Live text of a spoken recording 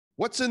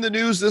What's in the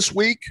news this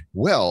week?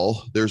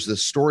 Well, there's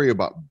this story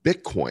about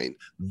Bitcoin.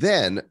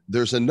 Then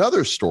there's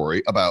another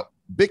story about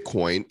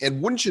Bitcoin.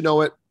 And wouldn't you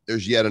know it,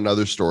 there's yet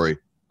another story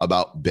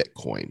about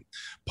Bitcoin.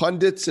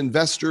 Pundits,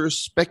 investors,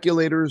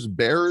 speculators,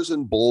 bears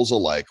and bulls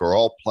alike are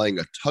all playing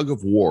a tug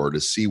of war to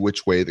see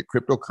which way the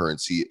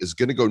cryptocurrency is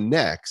going to go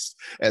next,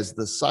 as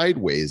the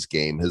sideways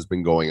game has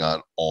been going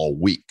on all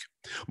week.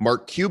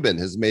 Mark Cuban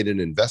has made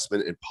an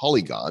investment in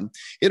Polygon.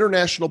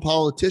 International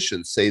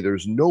politicians say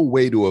there's no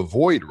way to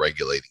avoid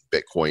regulating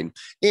Bitcoin.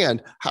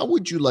 And how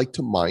would you like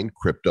to mine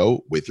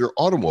crypto with your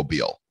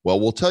automobile?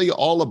 Well, we'll tell you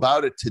all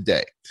about it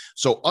today.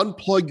 So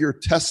unplug your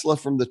Tesla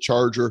from the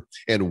charger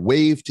and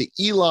wave to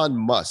Elon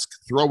Musk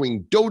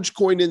throwing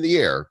Dogecoin in the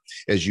air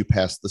as you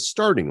pass the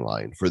starting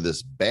line for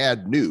this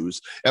bad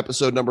news,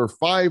 episode number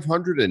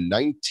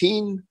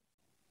 519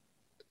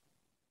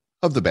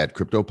 of the Bad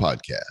Crypto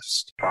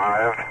Podcast.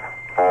 5,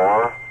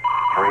 4,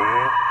 3,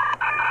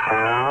 2,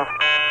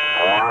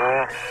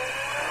 1,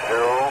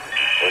 0,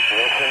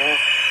 ignition.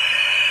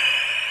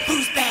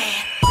 Who's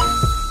bad?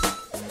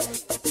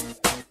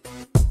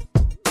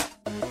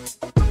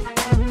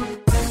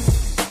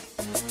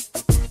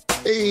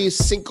 Hey,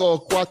 5,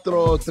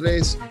 4,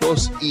 3, 2,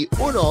 y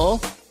 1.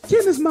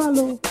 ¿Quién es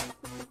malo?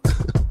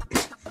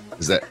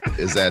 Is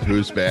that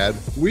who's bad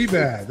We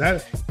bad.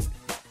 That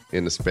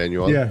in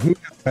Espanol? yeah, who is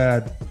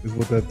bad is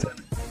what that.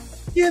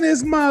 ¿Quién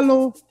es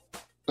malo?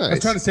 I was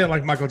Nice. trying to say it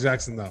like Michael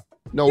Jackson though.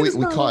 No, we ¿Quién es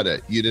malo? caught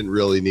it. You didn't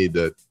really need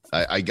to.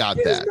 I got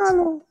 ¿Quién es that.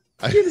 malo?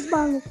 ¿Quién es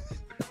malo?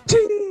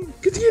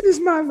 ¿Quién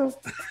es malo?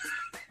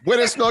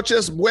 Buenas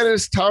noches,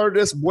 buenas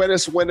tardes,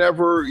 buenas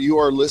whenever you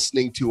are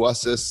listening to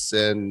us,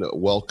 and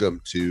welcome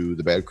to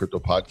the Bad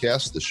Crypto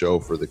Podcast, the show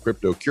for the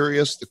crypto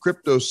curious, the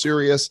crypto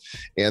serious,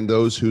 and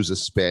those whose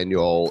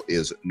Espanol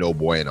is no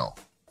bueno.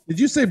 Did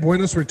you say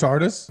Buenos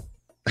Retardus?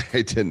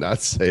 I did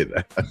not say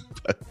that.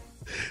 But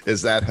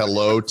is that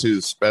hello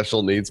to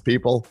special needs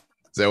people?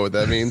 Is that what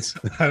that means?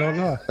 I don't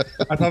know.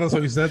 I thought that's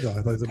what you said though.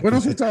 I thought you said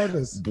Buenos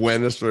Retardus.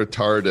 Buenos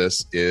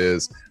retardus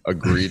is a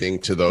greeting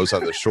to those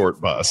on the short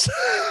bus.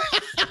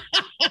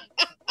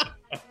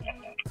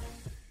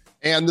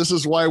 And this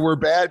is why we're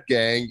bad,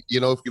 gang. You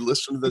know, if you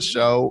listen to the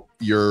show,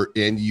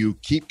 you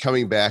keep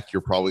coming back,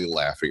 you're probably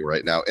laughing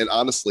right now. And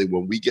honestly,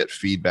 when we get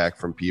feedback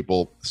from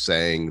people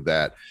saying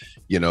that,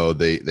 you know,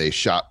 they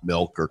shot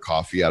milk or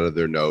coffee out of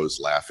their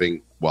nose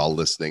laughing while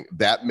listening,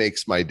 that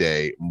makes my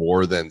day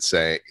more than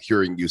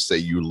hearing you say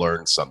you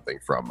learned something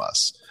from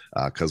us.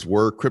 Because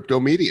we're crypto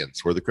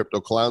medians. We're the crypto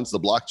clowns, the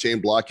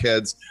blockchain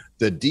blockheads,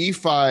 the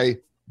DeFi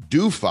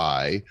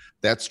DoFi.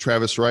 That's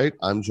Travis Wright.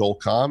 I'm Joel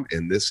Comm,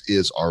 and this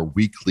is our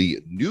weekly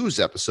news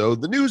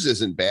episode. The news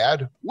isn't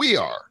bad. We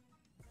are.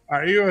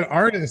 Are you an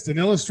artist, an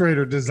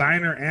illustrator,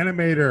 designer,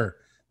 animator?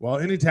 Well,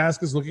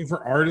 AnyTask is looking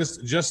for artists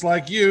just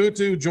like you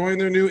to join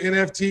their new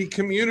NFT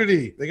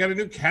community. They got a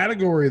new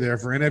category there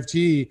for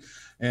NFT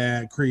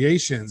and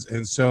creations.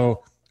 And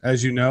so,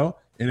 as you know,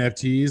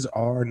 NFTs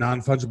are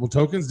non-fungible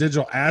tokens,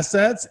 digital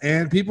assets,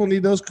 and people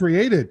need those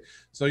created.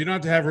 So you don't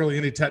have to have really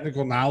any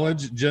technical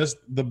knowledge, just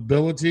the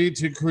ability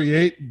to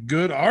create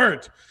good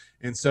art.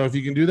 And so if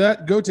you can do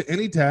that, go to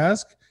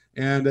AnyTask,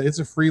 and it's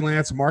a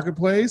freelance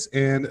marketplace,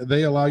 and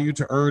they allow you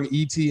to earn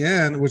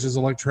ETN, which is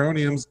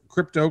Electroneum's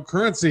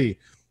cryptocurrency.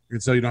 And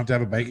so you don't have to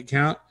have a bank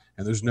account,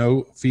 and there's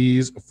no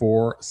fees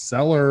for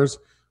sellers.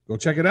 Go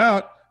check it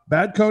out,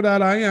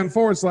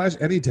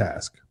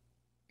 badco.in/AnyTask.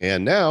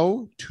 And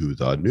now to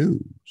the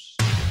news.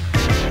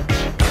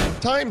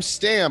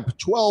 Timestamp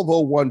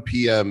 12:01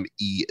 p.m.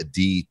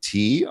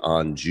 EDT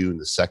on June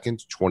the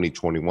 2nd,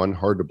 2021.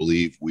 Hard to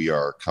believe we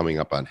are coming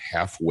up on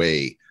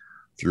halfway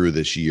through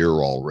this year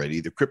already.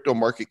 The crypto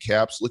market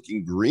cap's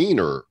looking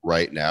greener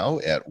right now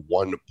at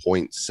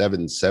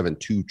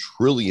 $1.772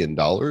 trillion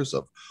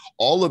of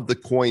all of the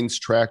coins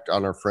tracked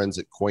on our friends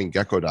at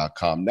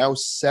CoinGecko.com. Now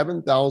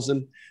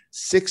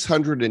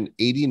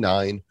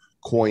 7,689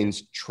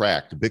 coins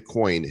tracked.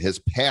 Bitcoin has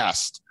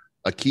passed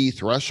a key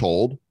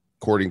threshold,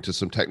 according to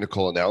some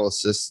technical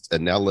analysis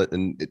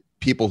and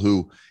people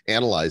who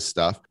analyze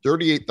stuff.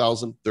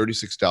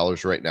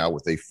 $38,036 right now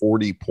with a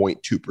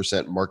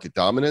 40.2% market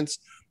dominance.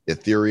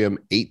 Ethereum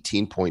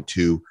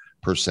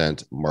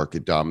 18.2%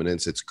 market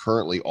dominance. It's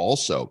currently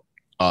also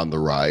on the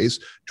rise,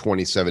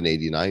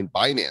 $27.89.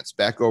 Binance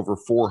back over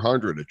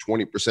 400, a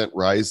 20%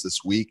 rise this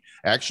week.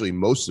 Actually,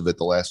 most of it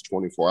the last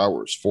 24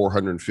 hours,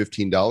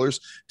 $415.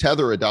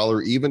 Tether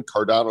 $1 even.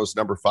 Cardano's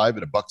number 5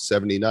 at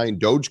 $1.79.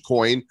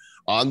 Dogecoin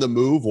on the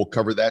move. We'll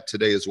cover that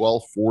today as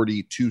well.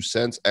 42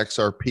 cents.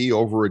 XRP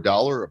over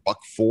 $1,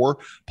 $1.04.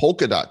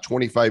 Polkadot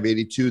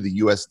 25.82. The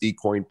USD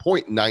coin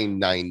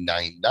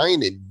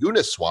 0.9999. And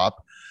Uniswap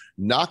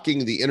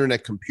knocking the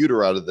internet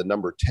computer out of the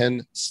number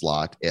 10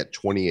 slot at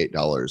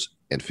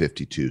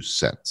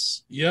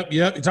 $28.52. Yep.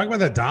 You talk about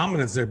that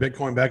dominance there,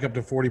 Bitcoin back up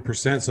to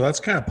 40%. So that's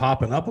kind of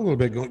popping up a little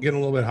bit, getting a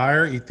little bit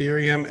higher.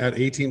 Ethereum at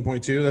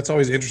 18.2. That's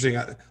always interesting.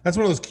 That's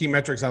one of those key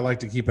metrics I like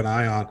to keep an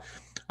eye on.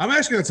 I'm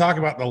actually going to talk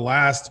about the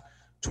last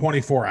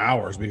 24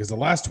 hours because the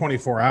last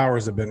 24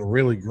 hours have been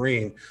really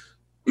green.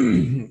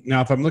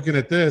 Now, if I'm looking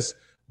at this,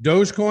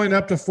 Dogecoin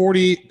up to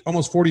 40,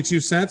 almost 42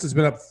 cents. It's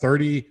been up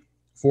 34%,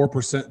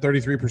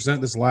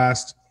 33% this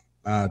last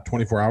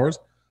 24 hours.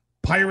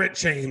 Pirate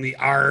Chain, the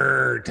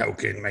R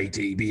token,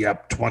 matey, be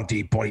up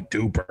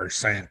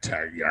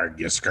 20.2%.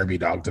 You scurvy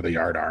dog to the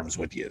yard arms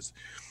with yous.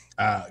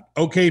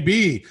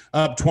 OKB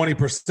up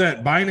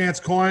 20%.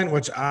 Binance Coin,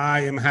 which I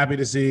am happy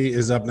to see,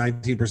 is up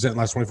 19% in the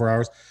last 24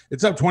 hours.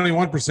 It's up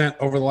 21%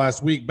 over the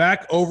last week,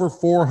 back over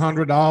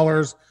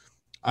 $400.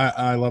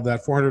 I love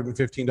that.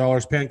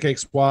 $415. Pancake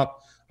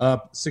Swap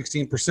up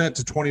 16%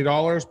 to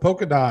 $20.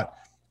 Polkadot,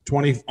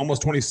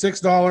 almost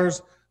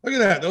 $26. Look at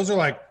that. Those are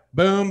like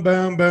boom,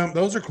 boom, boom.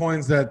 Those are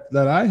coins that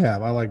I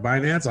have. I like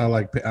Binance. I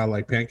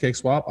like Pancake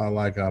Swap. I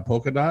like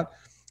Polkadot.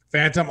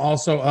 Phantom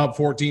also up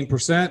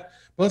 14%.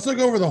 But let's look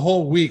over the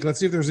whole week. Let's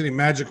see if there's any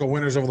magical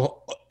winners over the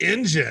whole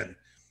Engine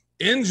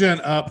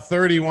up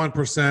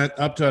 31%,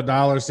 up to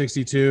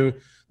 $1.62.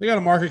 They got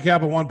a market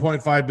cap of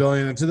 $1.5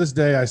 billion, and to this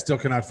day, I still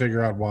cannot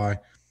figure out why.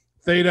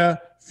 Theta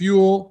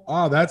Fuel,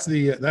 that's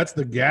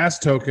the gas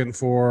token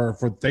for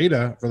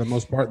Theta for the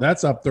most part.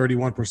 That's up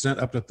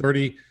 31%, up to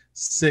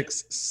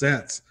 36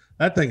 cents.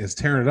 That thing is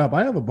tearing it up.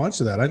 I have a bunch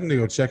of that. I need to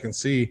go check and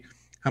see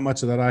how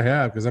much of that I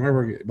have because I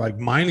remember like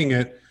mining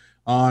it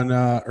on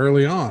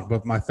early on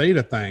with my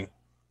Theta thing.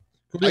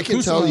 I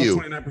can tell you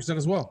 29%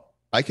 as well.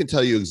 I can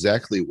tell you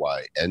exactly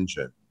why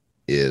Engine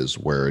is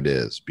where it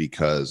is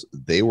because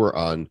they were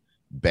on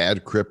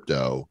Bad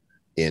Crypto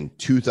in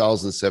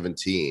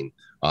 2017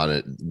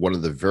 on one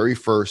of the very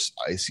first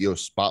ICO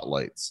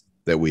spotlights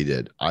that we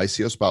did.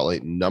 ICO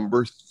Spotlight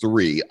number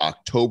 3,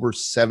 October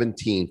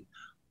 17th,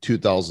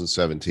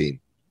 2017.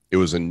 It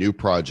was a new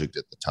project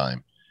at the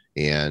time.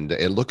 And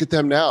look at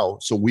them now.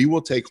 So we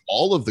will take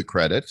all of the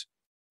credit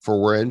for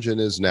where Engine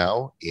is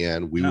now,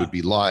 and we would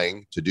be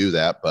lying to do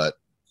that, but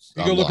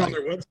you go look on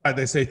their website.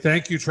 They say,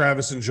 thank you,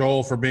 Travis and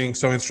Joel, for being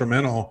so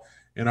instrumental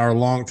in our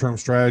long-term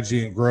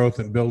strategy and growth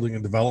and building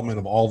and development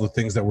of all the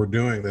things that we're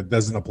doing that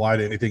doesn't apply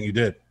to anything you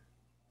did.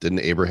 Didn't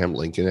Abraham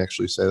Lincoln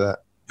actually say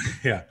that?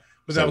 Yeah,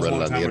 but that was a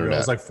long time ago. It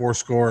was like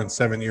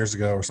 7 years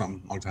ago or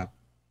something, long time.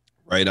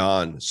 Right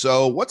on.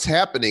 So what's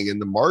happening in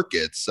the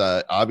markets?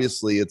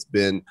 Obviously, it's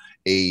been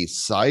a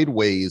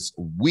sideways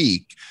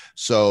week.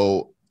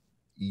 So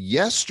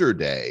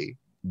yesterday,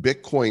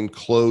 Bitcoin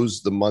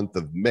closed the month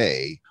of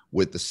May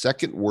with the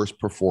second worst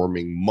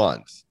performing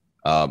month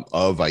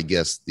of, I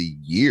guess, the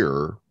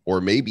year or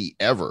maybe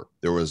ever.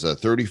 There was a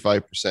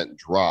 35%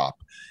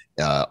 drop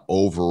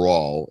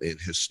overall, and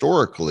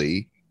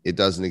historically, it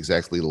doesn't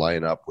exactly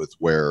line up with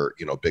where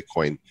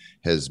Bitcoin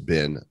has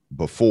been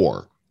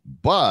before,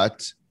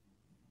 but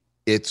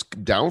it's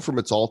down from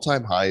its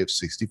all-time high of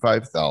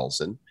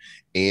 65,000,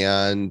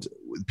 and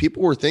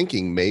people were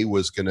thinking May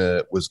was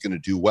gonna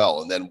do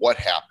well. And then what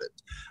happened?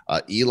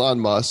 Elon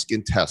Musk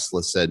and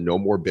Tesla said no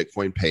more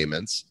Bitcoin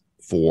payments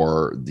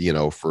for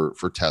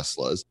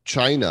Teslas.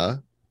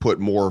 China put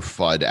more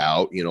FUD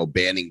out,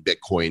 banning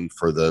Bitcoin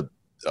for the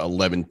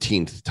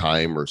 11th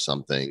time or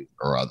something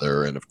or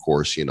other. And of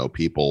course,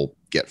 people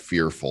get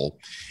fearful.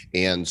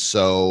 And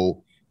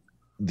so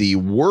the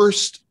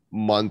worst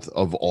month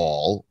of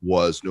all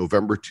was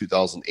November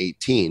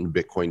 2018.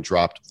 Bitcoin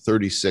dropped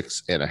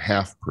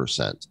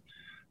 36.5%.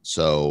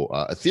 So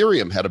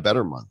Ethereum had a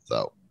better month,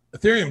 though.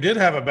 Ethereum did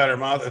have a better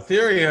month.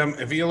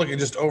 Ethereum, if you look at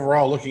just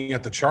overall looking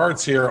at the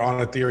charts here on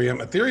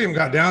Ethereum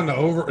got down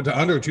to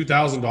under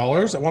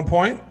 $2,000 at one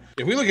point.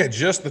 If we look at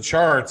just the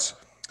charts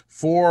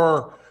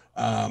for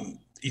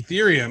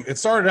Ethereum, it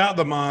started out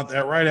the month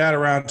right at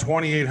around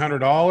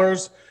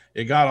 $2,800.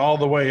 It got all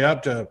the way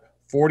up to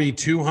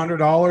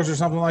 $4,200 or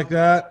something like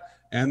that.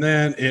 And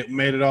then it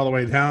made it all the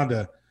way down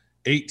to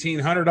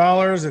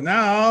 $1,800. And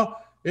now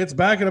it's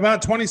back at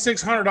about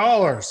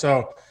 $2,600.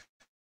 So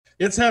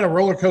it's had a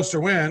roller coaster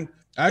win.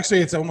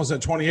 Actually, it's almost at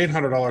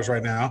 $2,800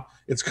 right now.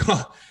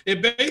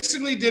 It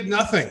basically did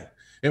nothing.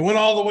 It went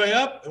all the way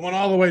up, it went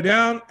all the way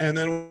down, and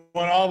then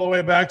went all the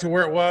way back to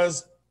where it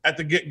was at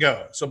the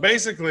get-go. So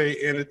basically,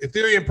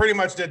 Ethereum pretty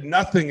much did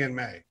nothing in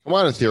May. Come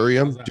on,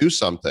 Ethereum, do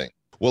something.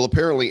 Well,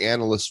 apparently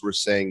analysts were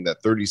saying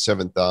that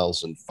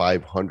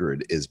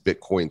 37,500 is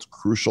Bitcoin's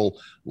crucial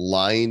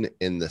line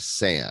in the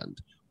sand.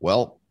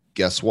 Well,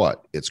 guess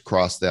what? It's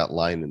crossed that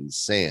line in the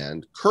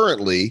sand.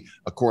 Currently,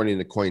 according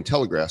to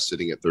Cointelegraph,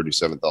 sitting at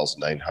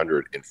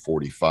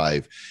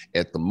 37,945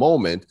 at the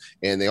moment.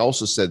 And they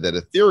also said that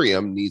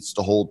Ethereum needs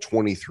to hold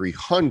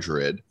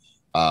 2,300.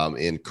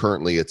 And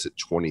currently it's at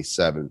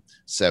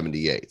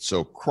 2778.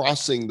 So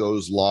crossing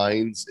those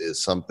lines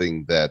is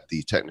something that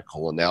the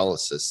technical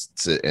analysis,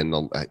 and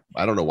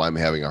I don't know why I'm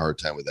having a hard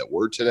time with that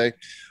word today,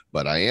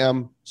 but I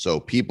am. So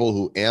people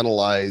who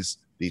analyze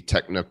the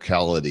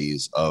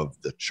technicalities of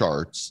the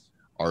charts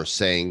are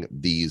saying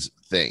these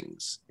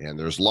things. And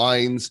there's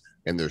lines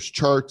and there's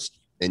charts,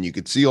 and you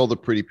could see all the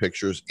pretty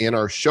pictures in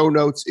our show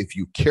notes. If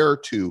you care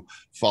to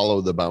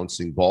follow the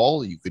bouncing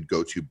ball, you could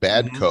go to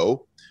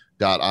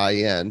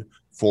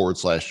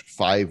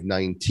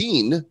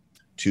badco.in/519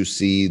 to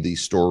see the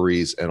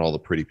stories and all the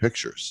pretty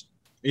pictures.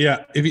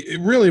 Yeah.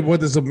 Really what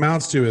this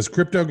amounts to is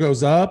crypto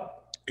goes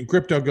up, and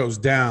crypto goes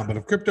down. But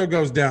if crypto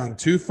goes down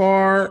too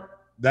far,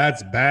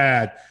 that's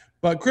bad.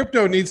 But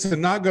crypto needs to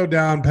not go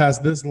down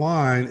past this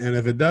line. And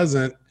if it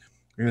doesn't,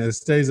 and it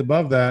stays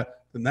above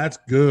that, then that's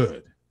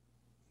good.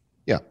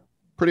 Yeah,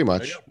 pretty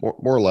much. More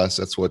or less.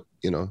 That's what,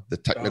 the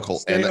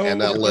technical and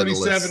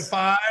analysts.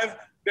 37.5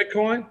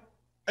 Bitcoin.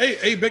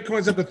 Hey,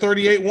 Bitcoin's up to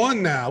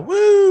 38.1 now.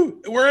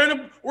 Woo! We're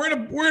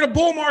in a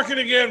bull market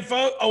again,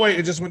 folks. Oh wait,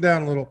 it just went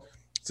down a little.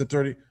 It's at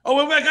 30. Oh,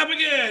 we're back up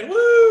again.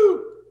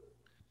 Woo!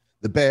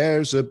 The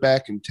Bears are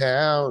back in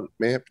town.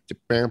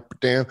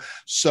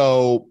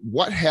 So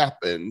what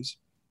happened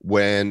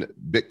when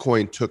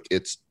Bitcoin took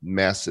its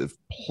massive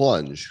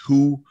plunge?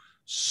 Who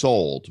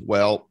sold?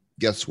 Well,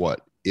 guess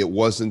what? It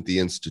wasn't the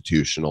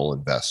institutional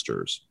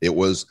investors. It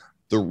was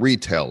the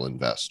retail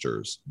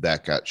investors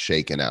that got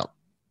shaken out.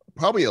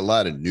 Probably a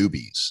lot of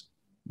newbies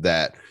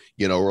that,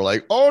 were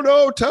like, oh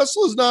no,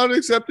 Tesla's not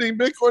accepting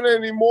Bitcoin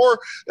anymore.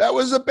 That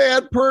was a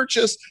bad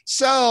purchase.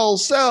 Sell.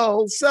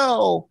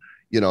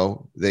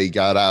 They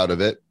got out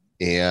of it.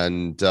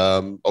 And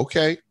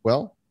okay,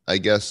 well, I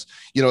guess,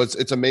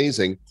 it's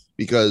amazing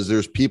because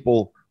there's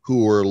people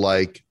who are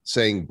like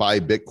saying buy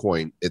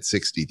Bitcoin at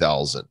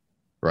 60,000,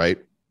 right?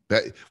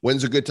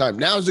 When's a good time?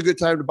 Now's a good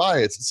time to buy.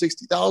 It's at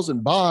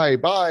 60,000. Buy.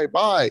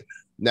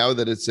 Now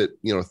that it's at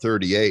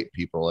 38,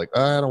 people are like,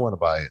 I don't want to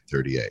buy at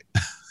 38.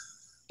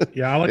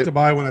 Yeah, I like to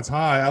buy when it's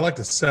high. I like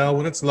to sell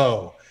when it's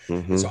low.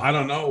 Mm-hmm. So I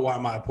don't know why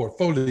my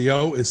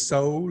portfolio is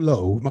so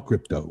low. My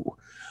crypto.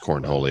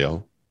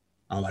 Cornholio.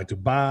 I like to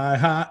buy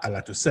high. I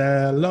like to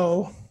sell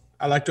low.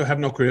 I like to have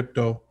no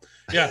crypto.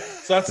 Yeah,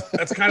 so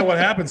that's kind of what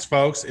happens,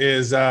 folks.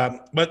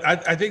 But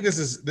I think this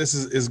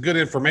is good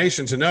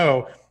information to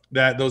know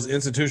that those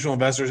institutional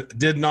investors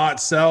did not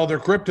sell their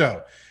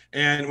crypto.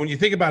 And when you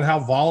think about how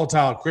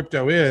volatile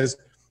crypto is,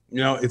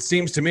 it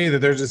seems to me that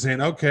they're just saying,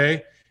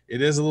 okay,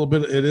 it is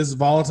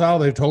volatile.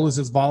 They've told us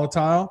it's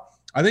volatile.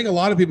 I think a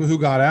lot of people who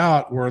got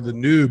out were the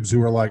noobs who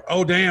were like,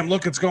 oh, damn,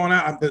 look, it's going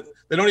out.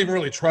 They don't even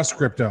really trust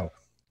crypto.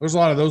 There's a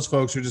lot of those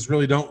folks who just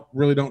really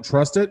don't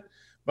trust it,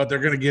 but they're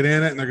going to get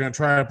in it and they're going to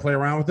try to play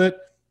around with it.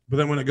 But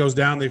then when it goes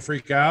down, they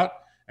freak out.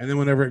 And then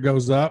whenever it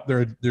goes up,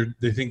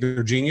 they think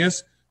they're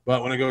genius.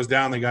 But when it goes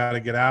down, they got to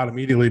get out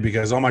immediately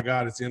because, oh my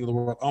God, it's the end of the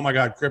world. Oh my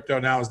God, crypto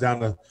now is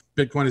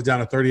Bitcoin is down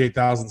to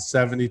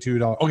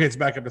 $38,072. Okay, it's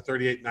back up to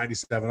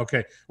 $38.97.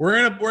 Okay, we're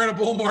in a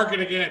bull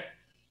market again.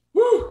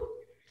 Woo!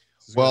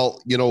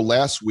 Well,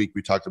 last week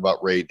we talked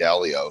about Ray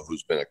Dalio,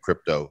 who's been a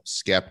crypto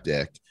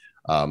skeptic,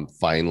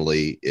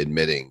 finally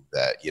admitting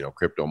that,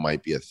 crypto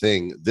might be a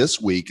thing. This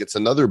week, it's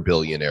another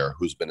billionaire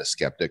who's been a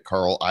skeptic,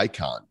 Carl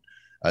Icahn.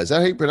 Is that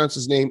how you pronounce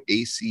his name?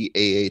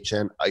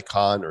 Acahn,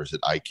 Icahn, or is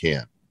it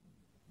Icahn?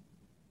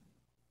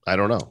 I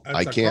don't know.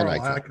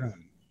 Icahn.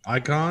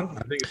 Icahn?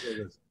 I think it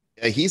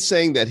is. He's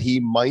saying that he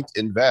might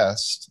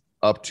invest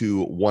up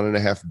to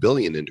 $1.5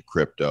 billion into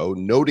crypto,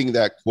 noting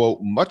that, quote,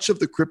 much of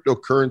the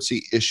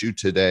cryptocurrency issue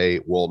today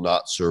will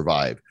not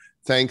survive.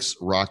 Thanks,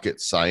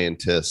 rocket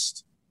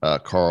scientist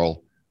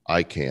Carl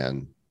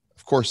Icahn.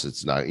 Of course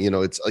it's not.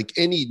 It's like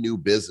any new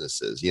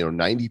businesses,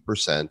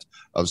 90%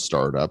 of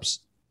startups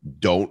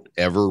don't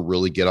ever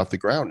really get off the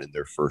ground in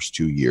their first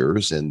 2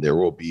 years. And there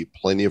will be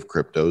plenty of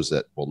cryptos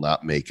that will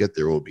not make it.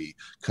 There will be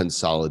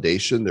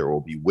consolidation. There will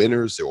be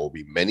winners. There will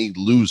be many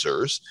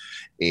losers.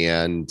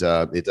 And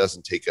it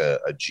doesn't take a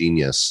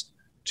genius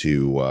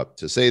to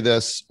say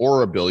this,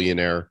 or a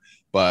billionaire.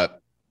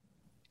 But,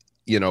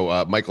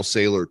 Michael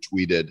Saylor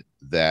tweeted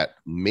that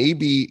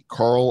maybe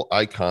Carl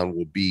Icahn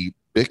will be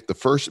the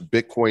first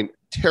Bitcoin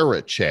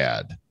Terra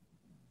Chad.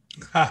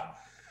 Ha.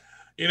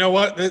 You know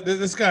what?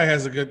 This guy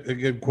has a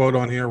good quote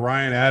on here.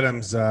 Ryan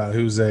Adams,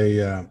 who's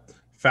a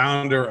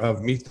founder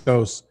of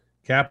Mythos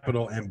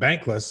Capital and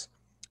Bankless,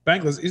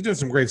 he's doing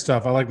some great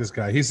stuff. I like this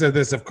guy. He said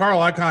this: if Carl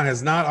Icahn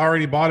has not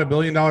already bought $1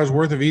 billion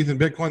worth of ETH in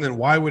Bitcoin, then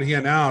why would he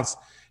announce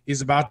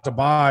he's about to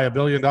buy $1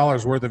 billion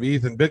worth of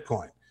ETH in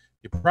Bitcoin?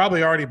 He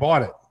probably already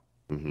bought it.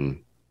 Mm-hmm.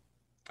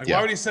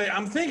 Why would he say,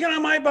 I'm thinking I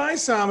might buy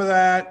some of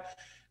that?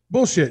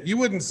 Bullshit. You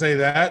wouldn't say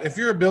that. If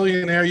you're a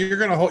billionaire, you're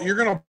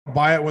gonna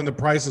buy it when the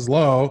price is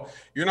low.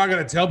 You're not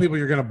gonna tell people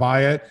you're gonna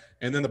buy it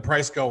and then the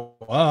price go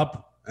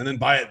up and then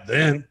buy it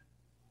then.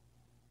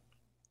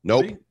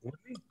 Nope.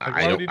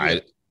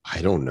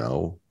 I don't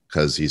know,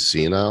 because he's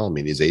senile. I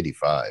mean, he's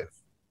 85.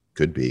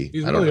 Could be.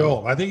 He's really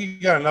old. I think you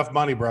got enough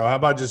money, bro. How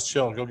about just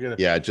chill? Go get it.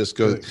 Yeah, just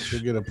go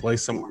get a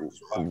place somewhere.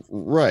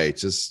 Right.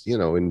 Just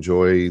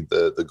enjoy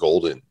the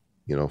golden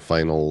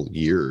final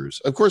years.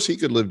 Of course, he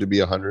could live to be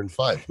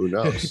 105. Who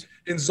knows?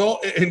 enjoy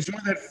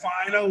that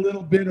final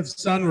little bit of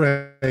sun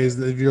rays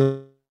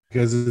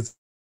because it's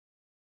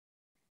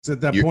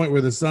at that point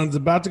where the sun's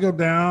about to go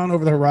down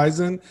over the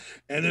horizon,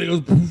 and then it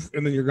goes poof,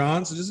 and then you're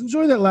gone. So just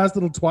enjoy that last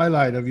little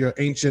twilight of your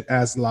ancient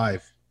ass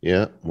life.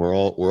 Yeah, we're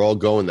all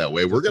going that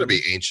way. We're going to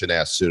be ancient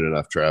ass soon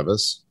enough,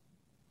 Travis.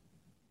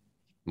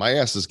 My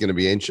ass is going to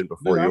be ancient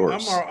before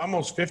yours. I'm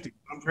almost 50.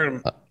 I'm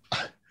turning.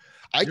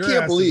 I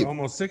can't believe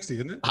almost 60,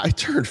 isn't it? I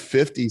turned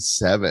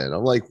 57.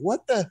 I'm like,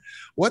 what the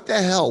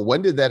hell?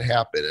 When did that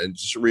happen? And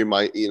just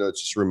reminds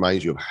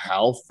you of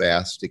how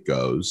fast it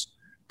goes.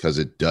 because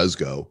it does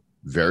go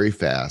very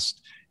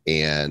fast.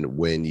 And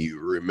when you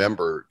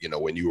remember,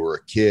 when you were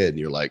a kid and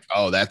you're like,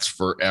 oh, that's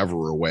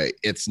forever away.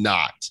 It's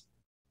not.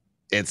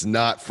 It's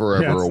not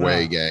forever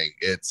away, gang.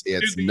 It's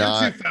Dude, the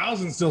not. Year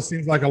 2000 still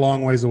seems like a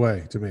long ways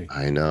away to me.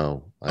 I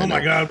know. Oh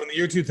my God. When the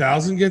year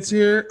 2000 gets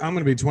here, I'm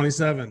going to be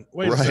 27.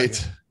 Wait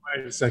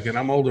a second.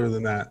 I'm older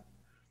than that.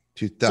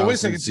 2000. So wait a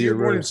second. So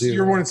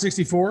you're born in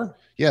 64?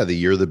 Yeah. The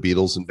year the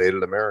Beatles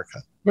invaded America.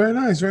 Very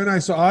nice. Very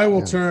nice. So I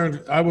will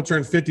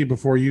turn 50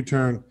 before you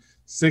turn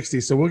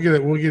 60. So we'll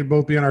get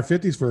both be in our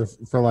 50s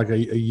for like a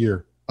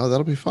year. Oh,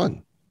 that'll be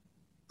fun.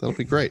 That'll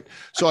be great.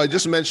 So I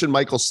just mentioned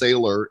Michael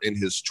Saylor in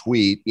his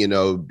tweet,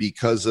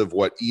 because of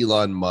what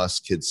Elon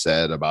Musk had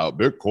said about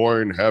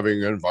Bitcoin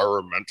having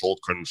environmental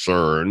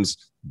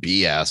concerns.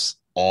 BS,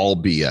 all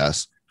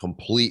BS,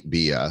 complete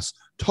BS,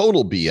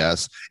 total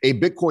BS. A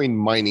Bitcoin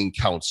mining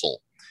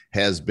council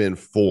has been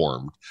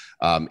formed.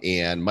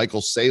 And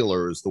Michael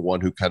Saylor is the one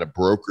who kind of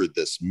brokered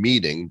this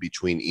meeting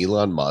between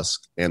Elon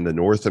Musk and the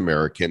North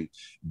American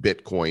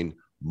Bitcoin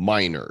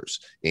miners.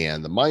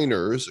 And the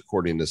miners,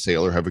 according to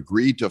Saylor, have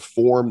agreed to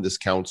form this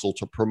council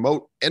to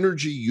promote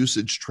energy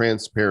usage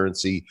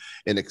transparency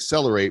and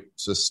accelerate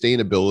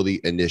sustainability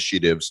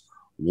initiatives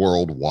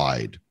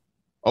worldwide.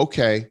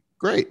 Okay,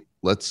 great.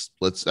 Let's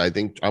I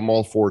think I'm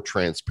all for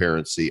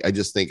transparency. I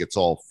just think it's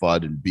all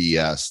FUD and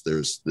BS.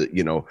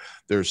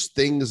 There's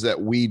things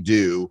that we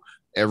do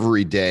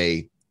every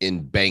day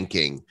in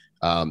banking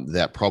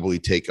that probably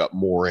take up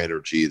more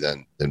energy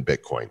than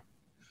Bitcoin.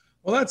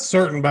 Well, that's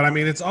certain, but I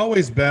mean, it's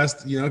always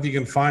best, if you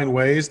can find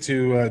ways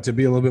to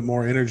be a little bit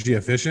more energy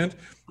efficient,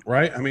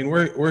 right? I mean,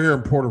 we're here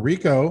in Puerto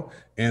Rico,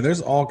 and there's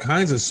all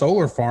kinds of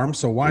solar farms.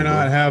 So why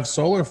not have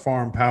solar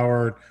farm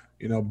powered,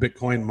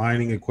 Bitcoin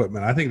mining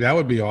equipment? I think that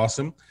would be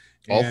awesome.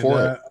 All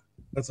for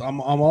it. I'm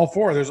all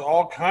for it. There's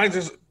all kinds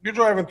of. You're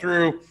driving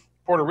through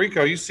Puerto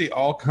Rico, you see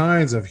all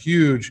kinds of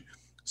huge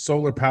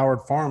solar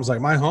powered farms.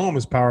 Like my home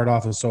is powered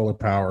off of solar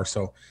power,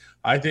 so.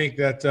 I think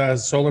that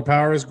solar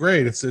power is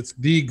great. It's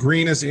the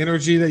greenest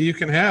energy that you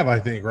can have, I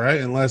think, right?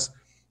 Unless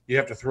you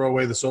have to throw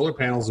away the solar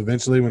panels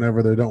eventually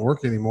whenever they don't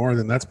work anymore,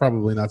 then that's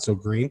probably not so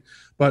green.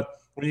 But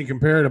when you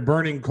compare it to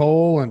burning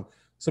coal and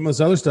some of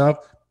this other stuff,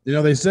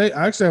 they say,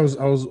 actually,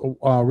 I was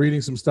reading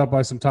some stuff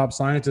by some top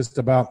scientists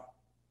about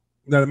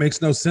that it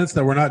makes no sense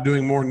that we're not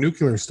doing more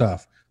nuclear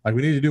stuff. Like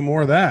we need to do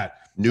more of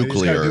that.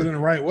 Nuclear. Do it in the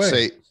right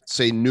way.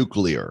 Say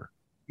nuclear.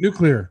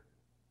 Nuclear.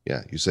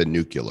 Yeah, you said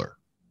nuclear.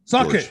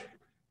 Suck it.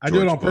 I do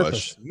it on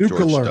purpose.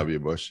 Nuclear. George W.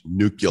 Bush.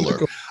 Nuclear.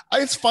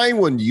 It's fine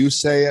when you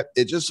say it.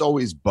 It just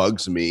always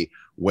bugs me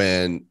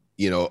when,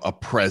 a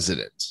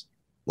president,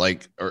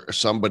 or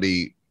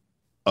somebody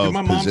of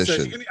my mom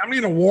position. Says, I'm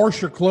going to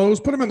wash your clothes.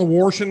 Put them in the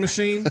washing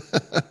machine.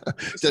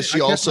 Does she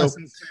also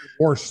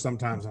wash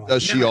sometimes?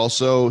 Does she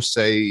also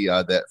say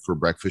that for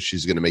breakfast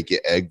she's going to make you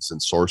eggs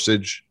and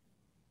sausage?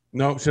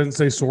 No, she doesn't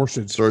say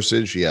sausage.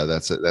 Sausage, yeah,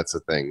 that's a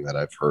thing that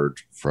I've heard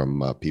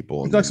from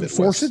people in the Midwest,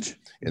 some sausage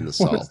in the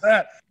South. What is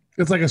that?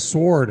 It's like a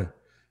sword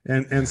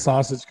and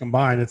sausage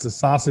combined. It's a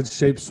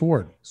sausage-shaped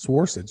sword.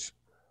 Sausage.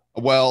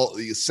 Well,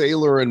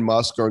 Saylor and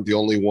Musk aren't the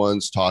only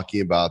ones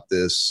talking about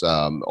this.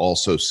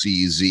 Also,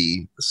 CZ,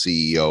 the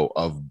CEO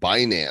of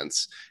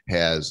Binance,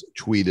 has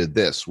tweeted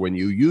this. When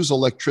you use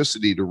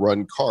electricity to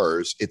run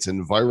cars, it's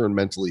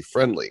environmentally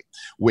friendly.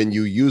 When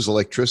you use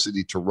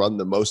electricity to run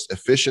the most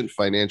efficient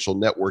financial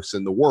networks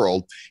in the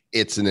world,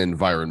 it's an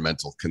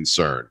environmental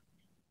concern.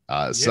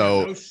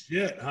 No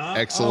shit, huh?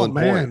 Excellent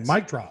point.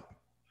 Mic drop.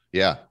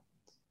 Yeah.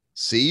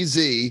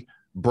 CZ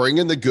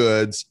bringing the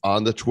goods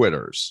on the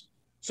Twitters.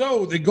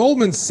 So the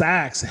Goldman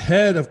Sachs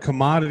head of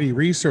commodity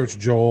research,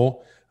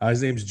 Joel,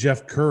 his name's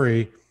Jeff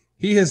Curry.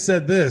 He has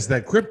said this,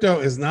 that crypto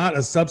is not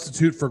a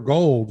substitute for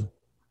gold,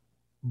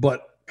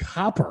 but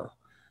copper.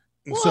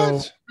 And so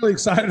I'm really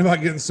excited about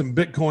getting some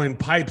Bitcoin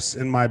pipes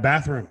in my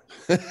bathroom.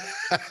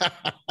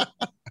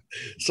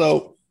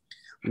 So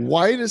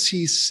why does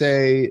he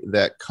say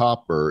that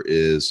copper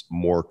is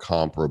more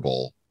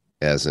comparable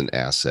as an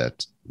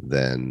asset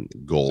than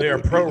gold? They are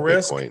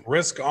pro-risk,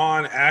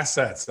 risk-on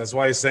assets. That's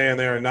why he's saying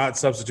they are not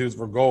substitutes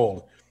for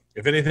gold.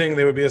 If anything,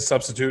 they would be a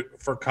substitute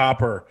for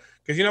copper.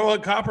 Because you know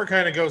what? Copper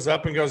kind of goes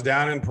up and goes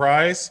down in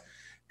price,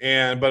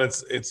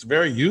 but it's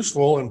very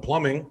useful in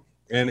plumbing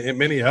and in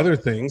many other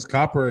things,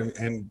 copper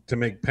and to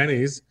make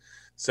pennies.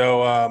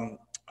 So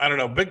I don't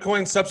know.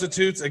 Bitcoin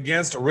substitutes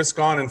against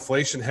risk-on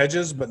inflation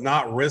hedges, but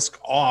not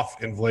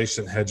risk-off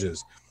inflation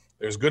hedges.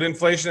 There's good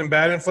inflation and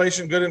bad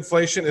inflation. Good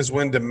inflation is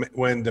when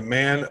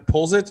demand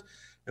pulls it,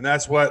 and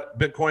that's what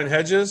Bitcoin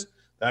hedges.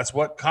 That's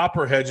what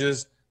copper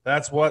hedges.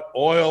 That's what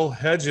oil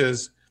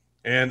hedges.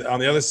 And on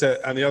the other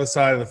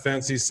side of the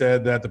fence, he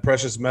said that the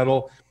precious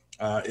metal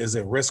is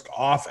a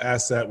risk-off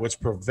asset, which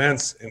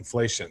prevents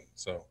inflation.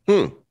 So,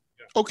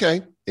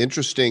 Okay,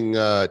 interesting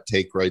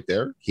take right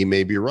there. He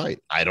may be right.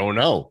 I don't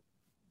know.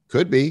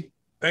 Could be.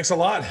 Thanks a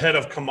lot, head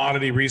of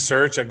commodity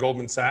research at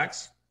Goldman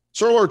Sachs.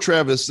 Sir Lord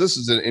Travis, this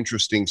is an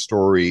interesting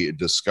story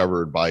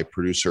discovered by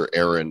producer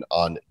Aaron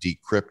on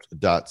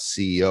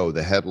Decrypt.co.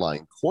 The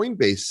headline,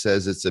 Coinbase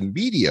says it's a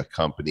media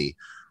company.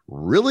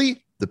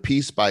 Really? the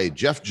piece by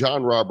Jeff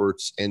John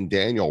Roberts and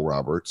Daniel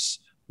Roberts.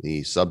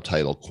 The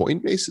subtitle,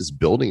 Coinbase is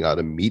building out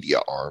a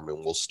media arm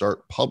and will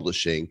start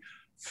publishing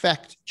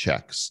fact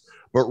checks.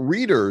 But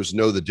readers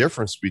know the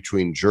difference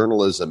between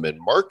journalism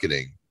and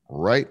marketing,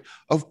 right?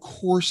 Of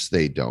course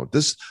they don't.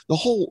 The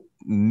whole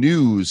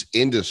news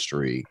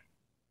industry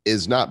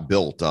is not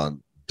built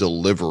on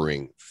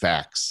delivering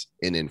facts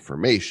and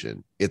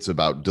information. It's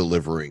about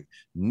delivering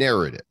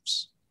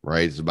narratives,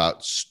 right? It's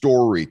about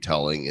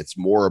storytelling. It's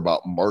more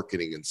about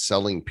marketing and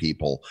selling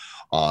people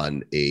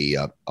on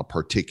a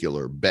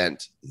particular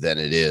bent than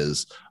it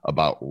is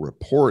about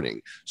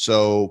reporting.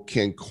 So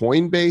can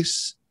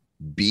Coinbase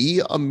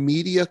be a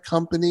media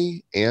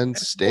company and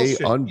stay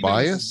bullshit.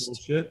 Unbiased?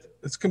 Bullshit.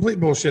 It's complete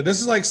bullshit.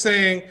 This is like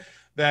saying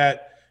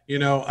that, I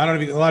don't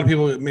know if a lot of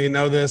people may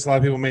know this, a lot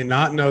of people may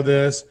not know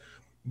this,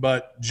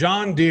 but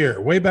John Deere,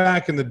 way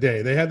back in the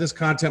day, they had this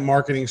content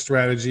marketing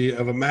strategy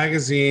of a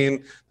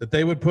magazine that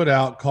they would put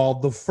out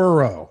called The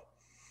Furrow.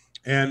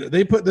 And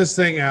they put this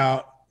thing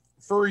out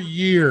for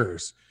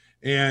years.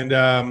 And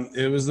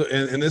it was,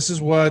 and this is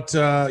what,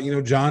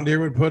 John Deere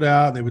would put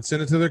out. They would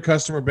send it to their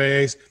customer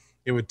base.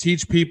 It would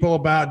teach people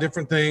about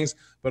different things.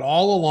 But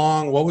all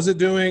along, what was it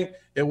doing?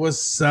 It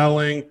was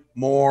selling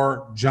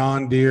more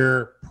John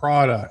Deere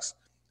products.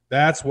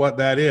 That's what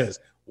that is.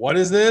 What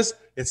is this?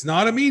 It's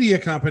not a media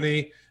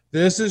company.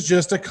 This is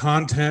just a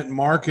content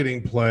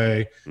marketing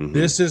play. Mm-hmm.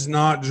 This is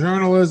not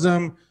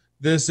journalism.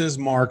 This is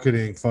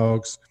marketing,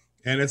 folks.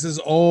 And it's as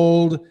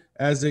old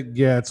as it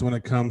gets when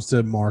it comes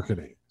to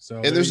marketing. So,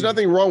 and there's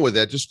nothing wrong with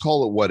that. Just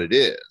call it what it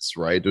is,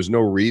 right? There's no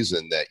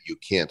reason that you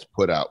can't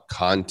put out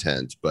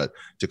content, but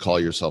to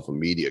call yourself a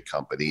media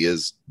company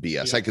is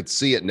BS. Yeah. I could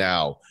see it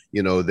now.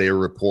 They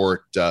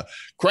report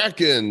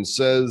Kraken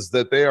says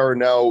that they are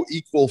now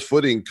equal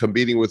footing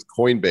competing with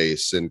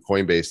Coinbase, and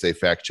Coinbase, they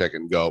fact check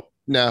and go,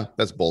 nah,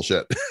 that's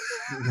bullshit.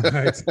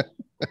 Right.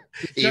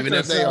 Even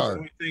if they are.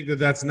 We think that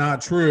that's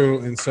not true.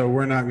 And so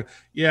we're not.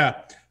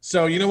 Yeah.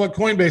 So you know what?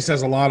 Coinbase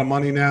has a lot of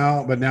money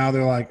now, but now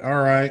they're like,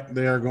 all right,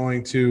 they are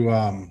going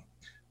to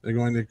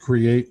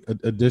create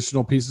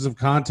additional pieces of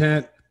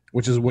content,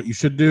 which is what you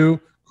should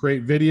do.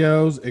 Create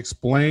videos,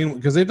 explain,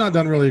 because they've not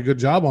done really a good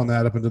job on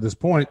that up until this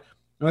point.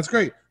 And that's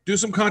great. Do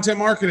some content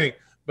marketing,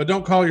 but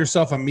don't call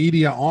yourself a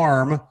media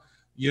arm.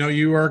 You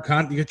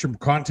get your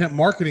content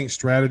marketing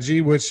strategy,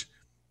 which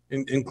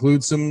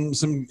includes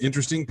some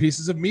interesting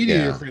pieces of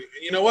media. Yeah. And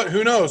you know what?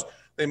 Who knows?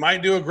 They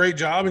might do a great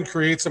job and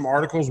create some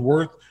articles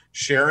worth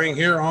sharing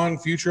here on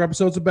future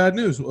episodes of Bad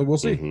News. We'll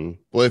see. Mm-hmm.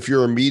 Well, if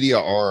you're a media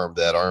arm,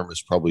 that arm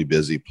is probably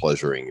busy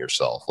pleasuring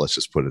yourself. Let's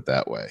just put it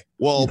that way.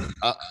 Well,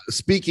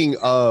 speaking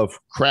of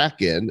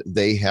Kraken,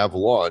 they have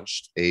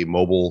launched a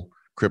mobile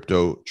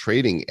crypto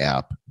trading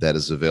app that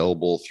is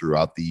available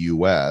throughout the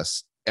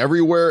U.S.,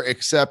 everywhere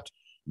except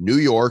New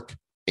York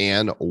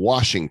and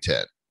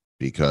Washington,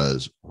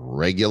 because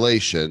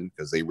regulation,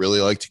 because they really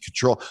like to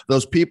control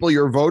those people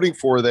you're voting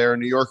for there in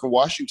New York and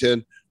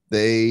Washington.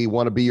 They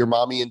want to be your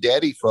mommy and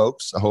daddy,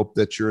 folks. I hope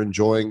that you're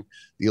enjoying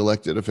the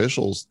elected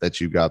officials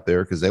that you got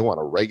there, because they want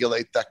to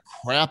regulate the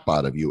crap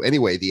out of you.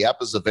 Anyway, the app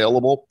is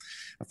available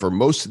for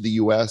most of the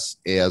U.S.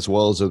 as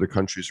well as other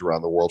countries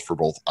around the world for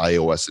both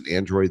iOS and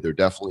Android. They're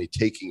definitely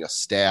taking a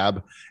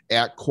stab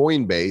at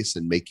Coinbase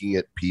and making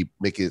it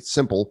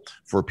simple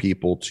for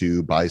people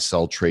to buy,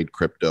 sell, trade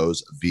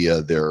cryptos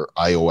via their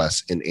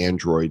iOS and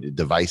Android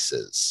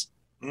devices.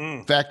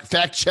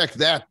 Fact check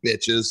that,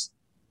 bitches.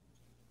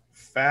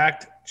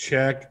 Fact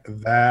check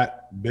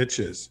that,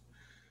 bitches.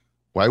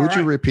 Why would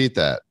you repeat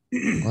that?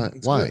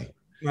 Why?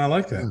 No, I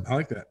like that. I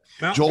like that.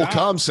 Now, Joel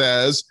Com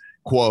says,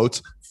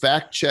 quote,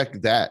 fact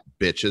check that,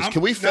 bitches.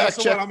 Can we fact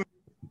check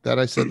that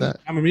I said that?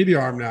 I'm a media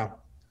arm now.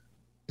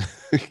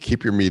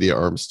 Keep your media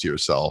arms to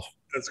yourself.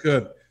 That's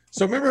good.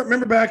 So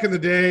remember back in the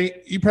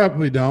day, you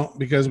probably don't,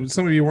 because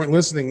some of you weren't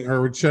listening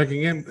or were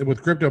checking in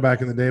with crypto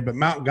back in the day, but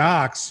Mt.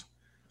 Gox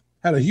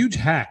had a huge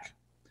hack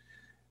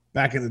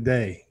back in the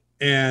day.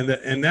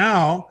 And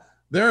now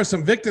there are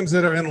some victims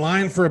that are in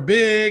line for a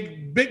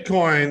big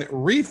Bitcoin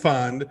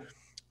refund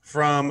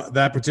from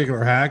that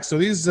particular hack. So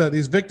these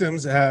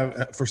victims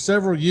have, for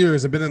several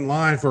years, have been in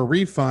line for a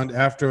refund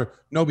after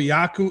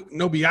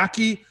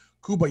Nobuyaki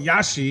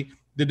Kobayashi,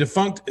 the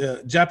defunct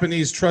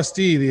Japanese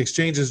trustee, the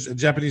exchange's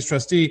Japanese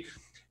trustee,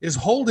 is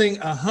holding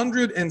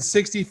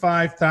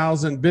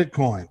 165,000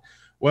 Bitcoin.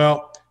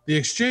 Well, the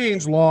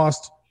exchange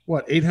lost,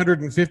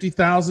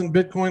 850,000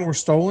 Bitcoin were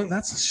stolen?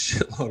 That's a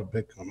shitload of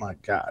Bitcoin. My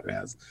God,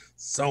 man, that's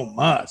so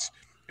much.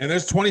 And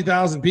there's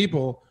 20,000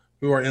 people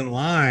who are in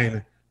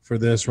line for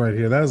this right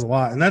here. That is a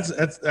lot. And that's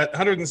at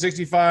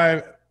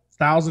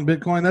 165,000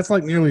 Bitcoin. That's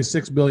like nearly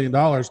 $6 billion.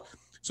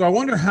 So I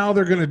wonder how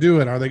they're going to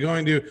do it. Are they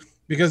going to,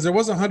 because there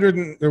was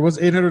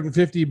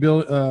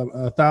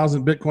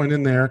 850,000 Bitcoin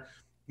in there.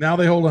 Now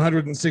they hold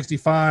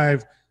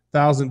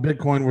 165,000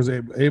 Bitcoin was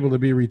able to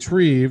be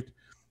retrieved.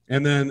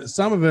 And then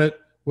some of it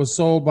was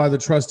sold by the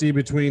trustee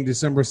between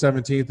December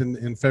 17th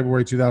and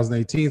February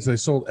 2018. So they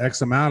sold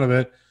X amount of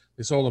it.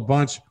 They sold a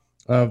bunch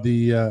of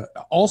the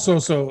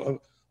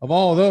of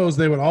all of those,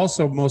 they would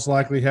also most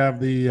likely have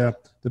the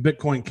the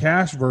Bitcoin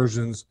Cash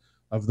versions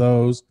of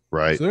those.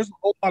 Right. So there's a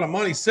whole lot of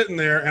money sitting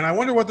there, and I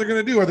wonder what they're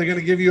going to do. Are they going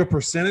to give you a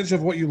percentage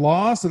of what you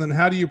lost, and then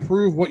how do you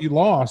prove what you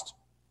lost?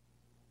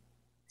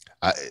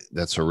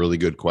 That's a really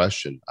good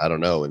question. I don't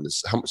know. And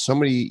so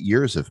many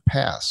years have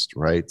passed,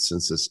 right,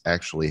 since this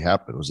actually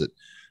happened. Was it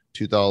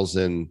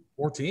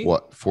 2014?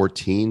 What,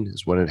 14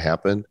 is when it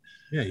happened?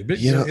 Yeah,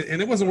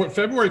 and it wasn't worth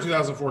February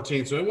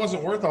 2014, so it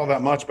wasn't worth all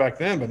that much back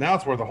then, but now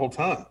it's worth a whole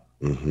ton.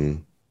 Mm-hmm.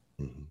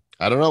 Mm-hmm.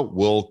 I don't know.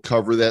 We'll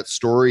cover that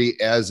story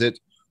as it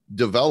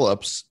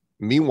develops.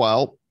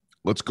 Meanwhile,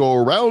 let's go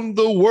around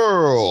the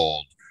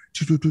world.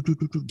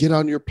 Get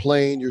on your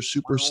plane, your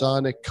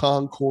supersonic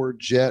Concorde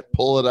jet,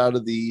 pull it out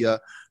of the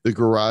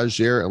garage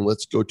there, and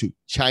let's go to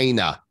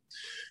China.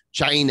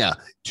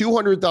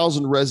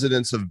 200,000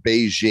 residents of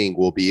Beijing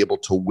will be able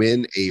to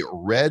win a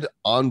red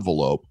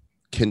envelope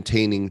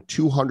containing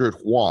 200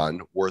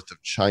 yuan worth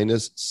of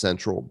China's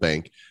central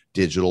bank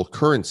digital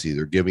currency.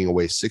 They're giving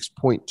away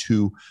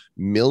 $6.2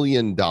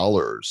 million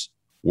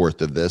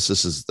worth of this.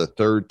 This is the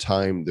third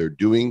time they're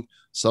doing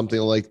something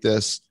like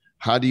this.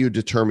 How do you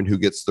determine who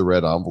gets the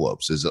red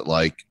envelopes? Is it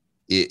like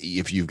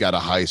if you've got a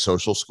high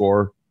social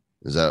score?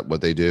 Is that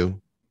what they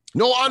do?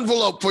 No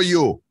envelope for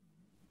you.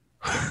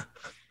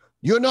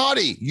 You're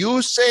naughty.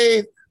 You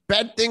say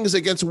bad things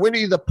against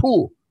Winnie the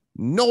Pooh.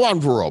 No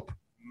envelope.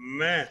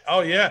 Man.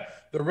 Oh, yeah.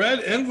 The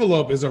red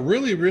envelope is a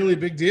really, really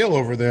big deal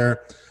over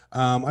there.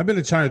 I've been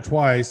to China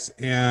twice,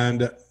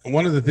 and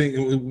one of the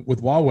things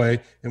with Huawei,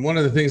 and one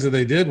of the things that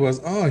they did was,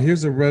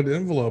 here's a red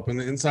envelope.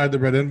 And inside the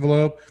red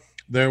envelope,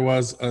 there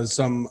was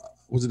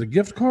was it a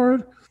gift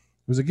card? It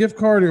was a gift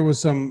card, or was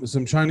some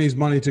Chinese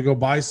money to go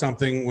buy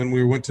something when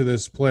we went to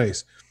this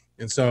place.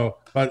 And so,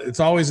 but it's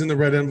always in the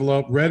red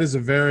envelope. Red is a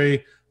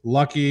very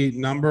lucky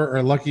number,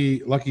 or lucky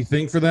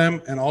thing for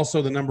them. And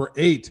also the number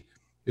 8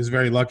 is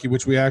very lucky,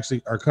 which we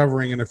actually are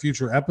covering in a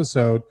future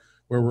episode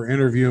where we're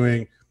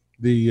interviewing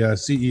the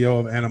CEO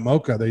of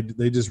Animoca.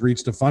 They just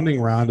reached a funding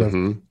round of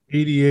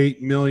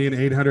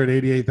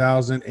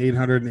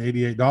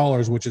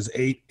 $88,888,888, which is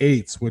 8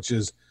 eighths, which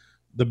is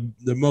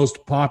the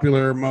most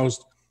popular,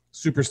 most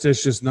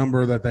superstitious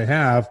number that they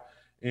have,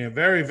 and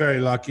very, very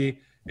lucky.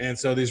 And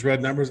so these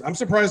red numbers, I'm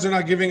surprised they're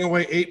not giving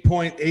away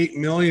 8.8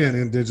 million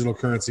in digital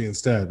currency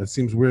instead. That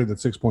seems weird that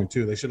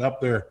 6.2. They should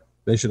up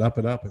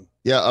it up. And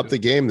up the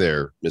game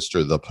there,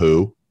 Mr. The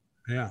Pooh.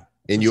 Yeah.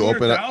 And you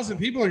open up 1,000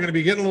 people are going to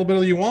be getting a little bit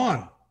of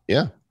yuan.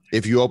 Yeah.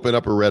 If you open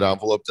up a red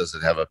envelope, does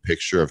it have a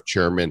picture of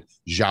Chairman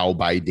Xiao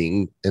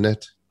Biden in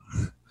it?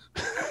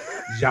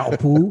 Xiao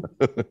Pooh?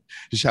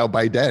 Xiao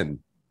Biden.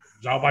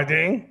 Xiao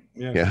Biden?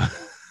 Yeah. So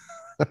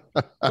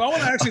I want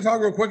to actually talk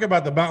real quick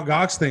about the Mt.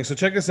 Gox thing. So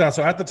check this out.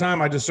 So at the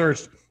time I did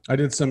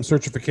some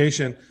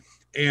certification,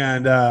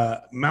 and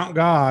Mt.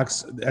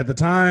 Gox, at the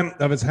time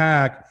of its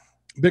hack,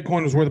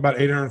 Bitcoin was worth about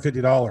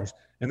 $850.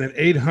 And then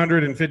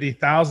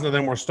 850,000 of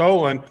them were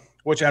stolen,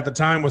 which at the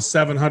time was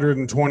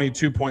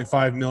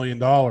 $722.5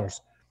 million.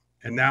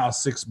 And now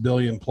 $6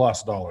 billion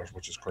plus,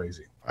 which is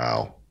crazy.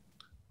 Wow.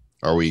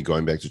 Are we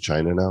going back to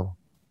China now?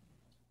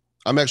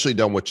 I'm actually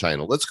done with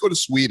China. Let's go to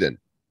Sweden.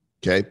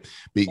 Okay.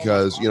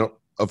 Because,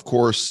 of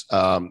course,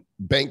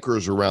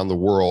 bankers around the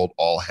world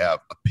all have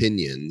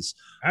opinions.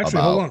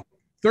 Actually, hold on.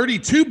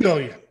 32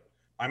 billion.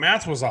 My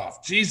math was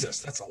off.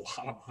 Jesus, that's a lot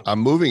of money. I'm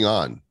moving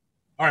on.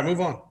 All right,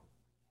 move on.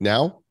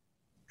 Now?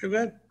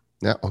 Good.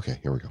 Now, okay,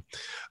 here we go.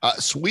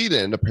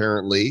 Sweden,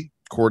 apparently,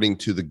 according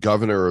to the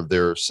governor of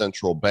their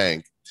central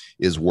bank,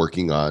 is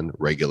working on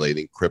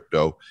regulating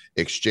crypto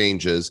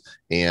exchanges.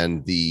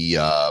 And he's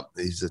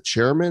the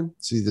chairman.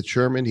 Is he the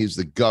chairman? He's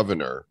the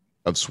governor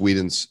of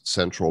Sweden's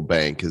central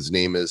bank. His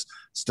name is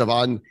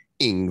Stefan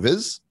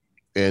Ingves.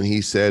 And he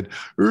said,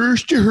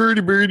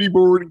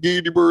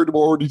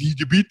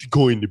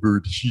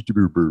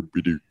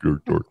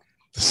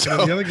 so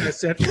the other guy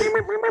said,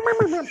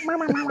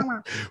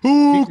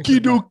 okie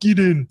dokie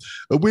then.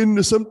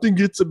 When something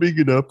gets big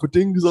enough,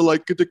 things are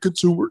like the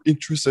consumer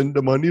interest and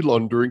the money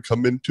laundering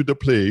come into the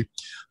play.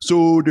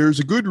 So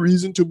there's a good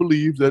reason to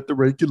believe that the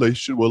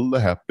regulation will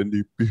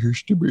happen.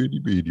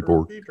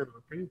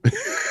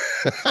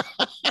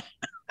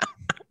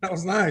 That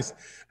was nice.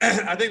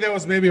 I think that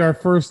was maybe our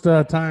first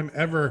time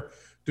ever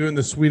doing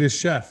the Swedish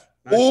Chef.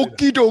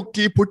 Okie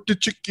dokie, put the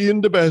chicken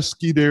in the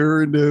basket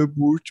there and you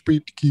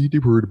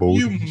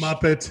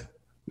muppet.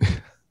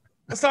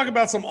 Let's talk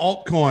about some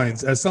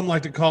altcoins, as some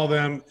like to call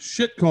them,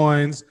 shit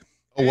coins.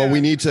 Oh, well,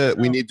 we need to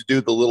do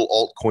the little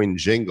altcoin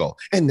jingle.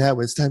 And now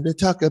it's time to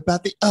talk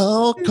about the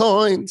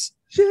altcoins.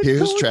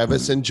 Here's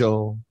Travis and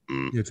Joel.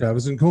 Yeah,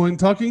 Travis and Coin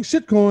talking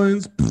shit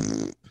coins.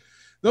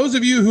 Those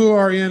of you who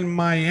are in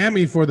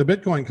Miami for the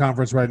Bitcoin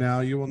conference right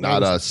now, you will know.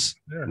 Not us.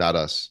 Not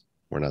us.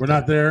 We're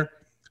not there.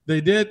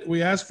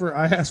 I asked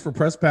for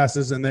press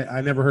passes, and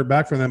I never heard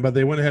back from them, but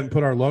they went ahead and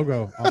put our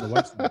logo on the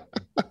website.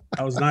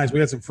 That was nice. We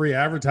had some free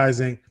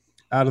advertising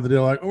out of the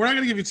deal. Like, we're not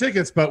going to give you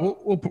tickets,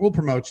 but we'll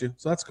promote you.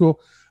 So that's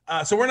cool.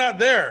 So we're not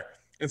there.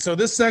 And so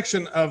this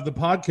section of the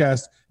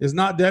podcast is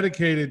not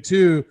dedicated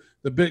to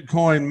the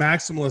Bitcoin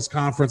Maximalist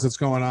conference that's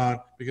going on,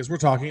 because we're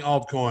talking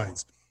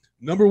altcoins.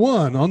 Number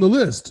one on the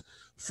list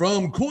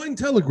from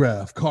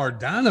Cointelegraph,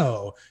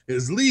 Cardano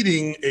is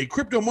leading a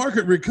crypto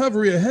market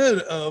recovery ahead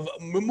of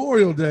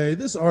Memorial Day.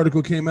 This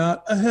article came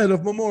out ahead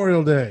of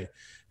Memorial Day.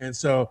 And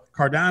so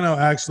Cardano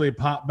actually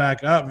popped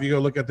back up. If you go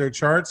look at their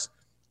charts,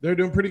 they're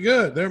doing pretty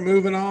good. They're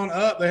moving on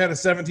up. They had a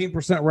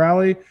 17%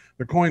 rally.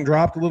 The coin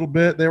dropped a little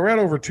bit. They were at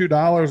over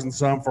 $2 and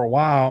some for a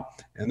while,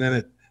 and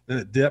then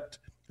it dipped.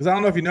 Because I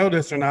don't know if you know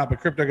this or not, but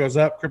crypto goes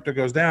up, crypto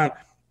goes down.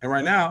 And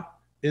right now,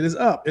 it is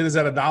up. It is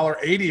at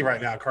 $1.80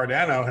 right now.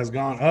 Cardano has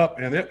gone up,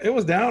 and it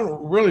was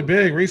down really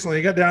big recently.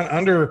 It got down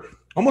under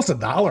almost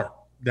 $1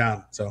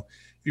 down. So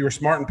if you were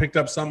smart and picked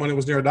up some when it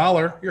was near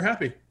 $1, you're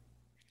happy.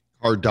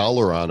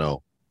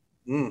 Cardano.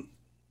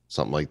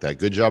 Something like that.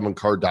 Good job on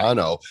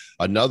Cardano.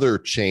 Another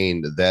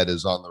chain that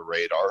is on the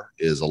radar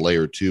is a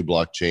layer 2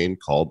 blockchain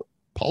called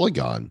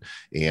Polygon.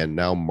 And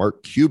now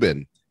Mark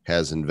Cuban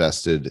has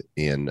invested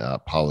in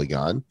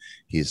Polygon.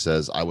 He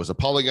says, I was a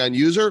Polygon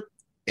user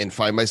and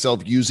find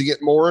myself using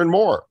it more and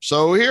more.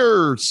 So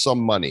here's some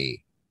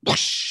money.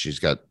 She's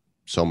got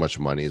so much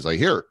money. He's like,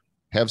 here,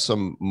 have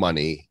some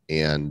money.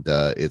 And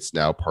it's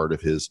now part of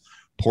his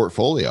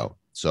portfolio.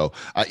 So,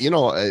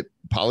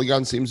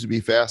 Polygon seems to be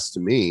fast to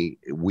me.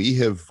 We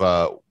have,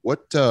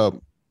 what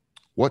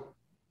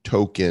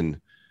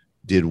token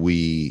did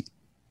we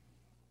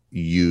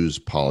use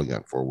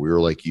Polygon for? We were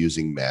like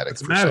using Matic.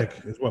 It's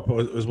Matic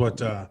is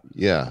what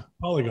yeah.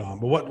 Polygon.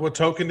 But what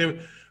token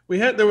did we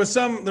had? There was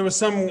some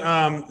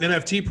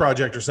NFT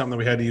project or something that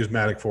we had to use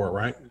Matic for,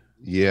 right?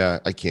 Yeah,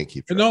 I can't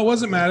keep track. No, it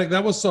wasn't Matic.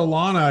 That was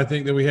Solana, I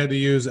think, that we had to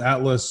use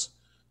Atlas.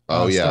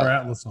 Star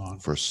Atlas on.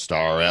 For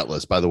Star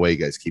Atlas. By the way, you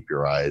guys, keep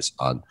your eyes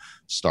on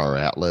Star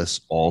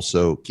Atlas.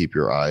 Also, keep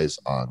your eyes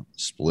on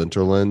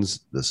Splinterlands.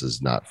 This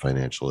is not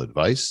financial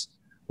advice.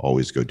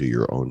 Always go do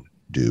your own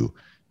due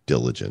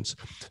diligence.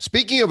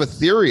 Speaking of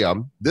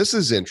Ethereum, this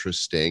is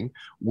interesting.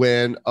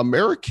 When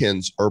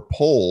Americans are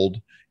polled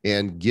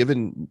and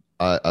given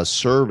a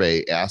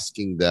survey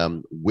asking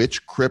them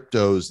which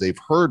cryptos they've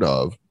heard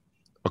of,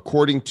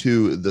 according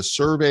to the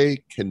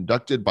survey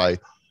conducted by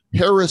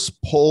Harris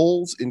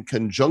Polls in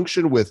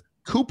conjunction with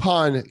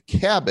Coupon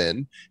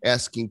Cabin,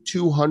 asking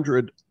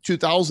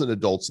 2,000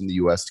 adults in the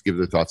U.S. to give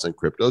their thoughts on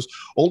cryptos.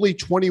 Only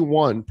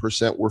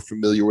 21% were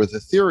familiar with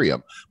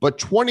Ethereum, but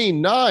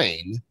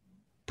 29%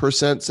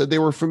 said they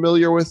were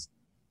familiar with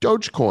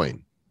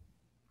Dogecoin.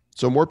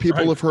 So more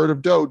people have heard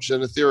of Doge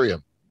than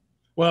Ethereum.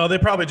 Well, they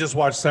probably just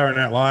watched Saturday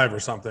Night Live or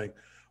something,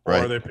 or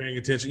right. They're paying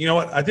attention. You know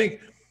what? I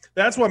think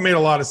that's what made a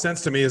lot of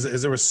sense to me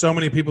is there were so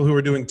many people who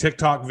were doing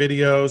TikTok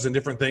videos and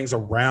different things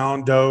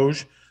around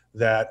Doge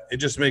that it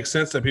just makes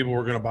sense that people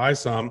were going to buy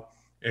some,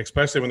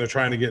 especially when they're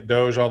trying to get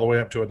Doge all the way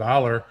up to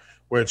 $1,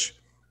 which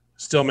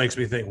still makes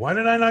me think, why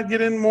did I not get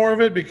in more of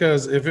it?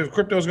 Because if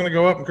crypto is going to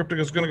go up and crypto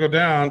is going to go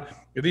down,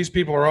 if these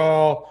people are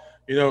all,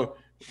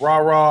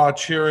 rah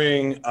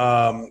cheering,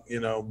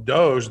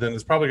 Doge, then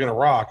it's probably going to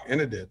rock. And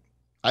it did.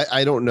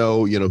 I don't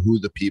know, who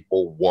the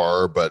people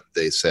were, but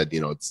they said,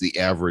 it's the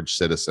average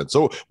citizen.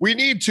 So we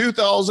need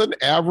 2,000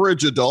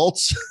 average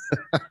adults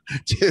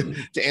to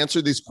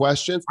answer these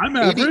questions. I'm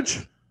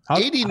average.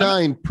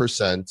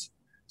 89%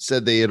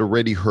 said they have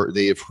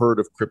heard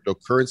of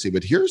cryptocurrency.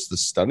 But here's the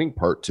stunning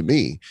part to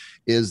me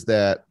is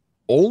that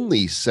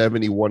only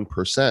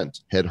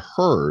 71% had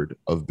heard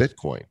of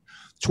Bitcoin.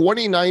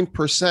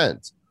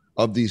 29%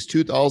 of these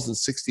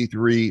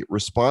 2,063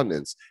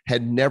 respondents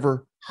had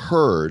never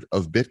heard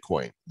of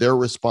Bitcoin. Their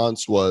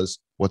response was,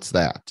 what's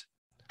that?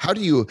 How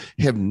do you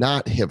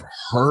not have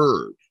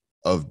heard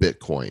of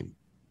Bitcoin?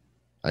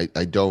 I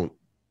don't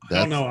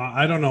know.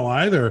 I don't know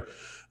either.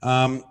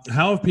 How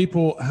have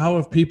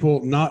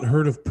people not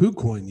heard of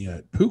PooCoin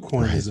yet?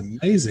 PooCoin is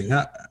amazing.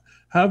 How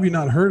have you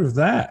not heard of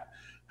that?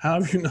 How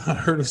have you not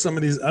heard of some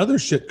of these other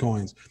shit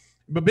coins?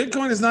 But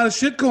Bitcoin is not a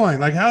shit coin.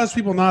 Like, how has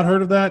people not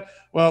heard of that?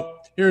 Well,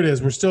 here it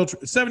is. We're still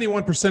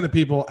 71% of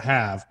people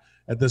have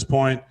at this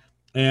point.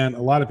 And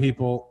a lot of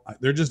people,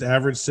 they're just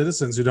average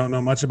citizens who don't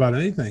know much about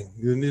anything.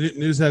 The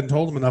news hadn't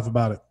told them enough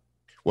about it.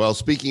 Well,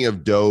 speaking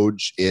of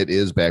Doge, it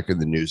is back in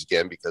the news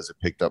again because it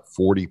picked up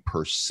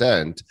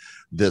 40%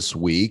 this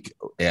week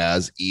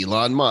as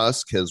Elon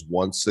Musk has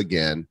once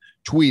again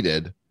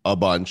tweeted a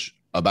bunch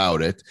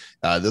about it.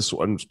 This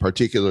one's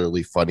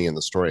particularly funny in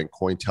the story, and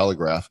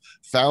Cointelegraph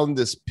found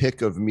this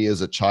pic of me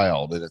as a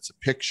child, and it's a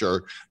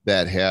picture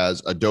that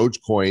has a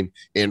Dogecoin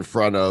in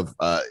front of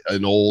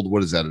an old,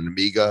 an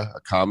Amiga,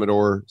 a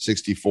Commodore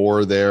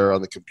 64 there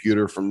on the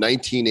computer from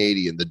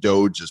 1980, and the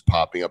Doge is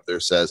popping up there,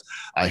 says,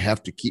 I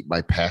have to keep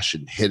my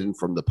passion hidden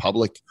from the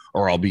public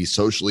or I'll be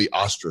socially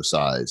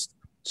ostracized.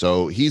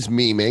 So he's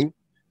memeing,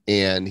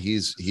 and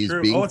he's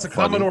being it's a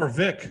funny. Commodore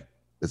VIC.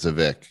 It's a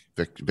VIC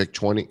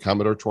 20,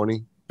 Commodore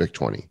 20, VIC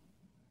 20,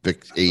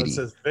 VIC 80. It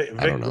says VIC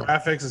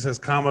graphics. It says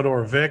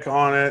Commodore VIC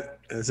on it.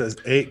 It says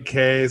 8K.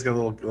 It's got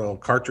a little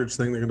cartridge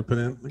thing they're going to put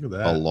in. Look at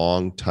that. A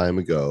long time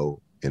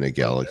ago in a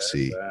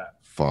galaxy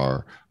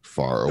far,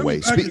 far away.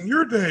 Back in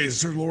your days,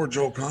 Sir Lord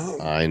Joe Khan.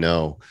 I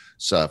know.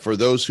 So for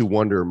those who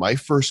wonder, my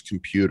first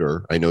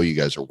computer, I know you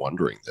guys are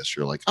wondering this.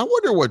 You're like, I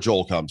wonder what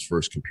Joel Comm's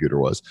first computer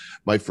was.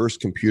 My first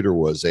computer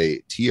was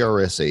a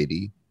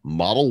TRS-80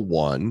 Model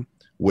 1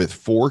 with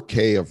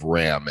 4K of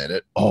RAM in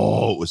it.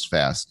 Oh, it was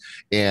fast.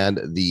 And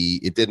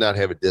it did not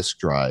have a disk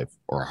drive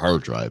or a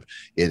hard drive.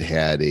 It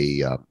had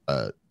a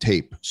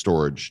tape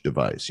storage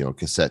device,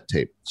 cassette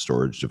tape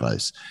storage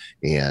device.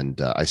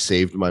 And I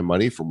saved my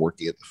money from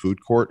working at the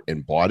food court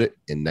and bought it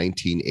in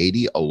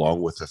 1980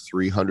 along with a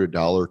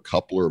 $300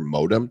 coupler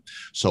modem.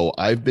 So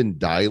I've been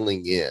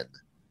dialing in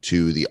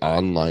to the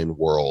online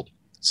world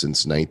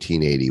since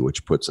 1980,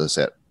 which puts us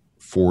at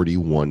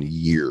 41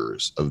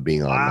 years of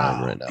being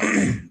online right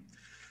now.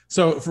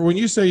 So for when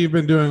you say you've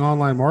been doing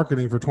online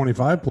marketing for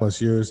 25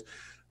 plus years,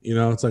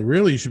 it's like,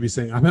 really, you should be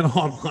saying I've been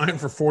online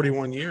for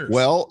 41 years.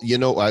 Well,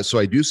 so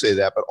I do say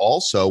that, but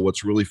also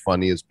what's really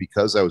funny is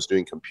because I was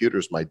doing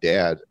computers, my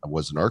dad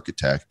was an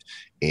architect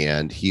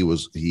and he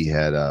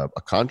had a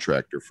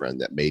contractor friend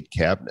that made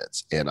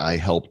cabinets, and I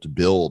helped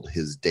build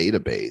his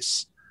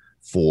database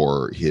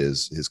for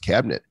his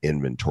cabinet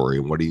inventory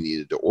and what he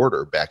needed to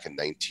order back in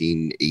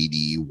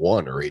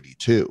 1981 or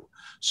 82.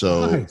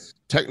 So nice.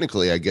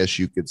 Technically, I guess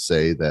you could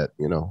say that,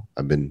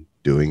 I've been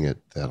doing it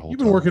that whole time. You've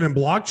been working in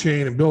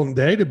blockchain and building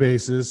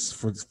databases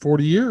for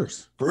 40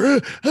 years.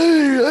 Hey,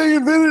 I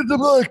invented the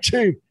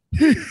blockchain.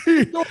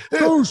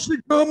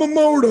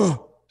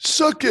 Yamamoto.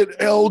 Suck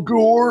it, Al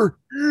Gore.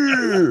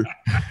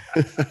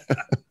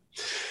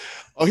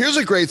 Oh, here's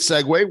a great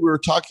segue. We were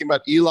talking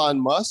about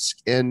Elon Musk,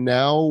 and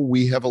now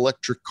we have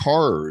electric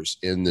cars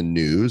in the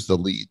news. The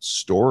lead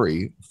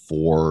story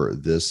for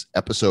this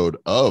episode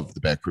of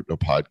the Bad Crypto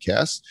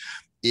Podcast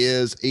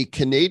is a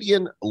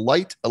Canadian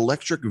light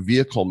electric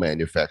vehicle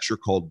manufacturer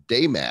called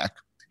Daymac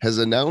has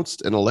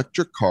announced an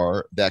electric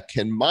car that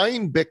can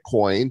mine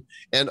Bitcoin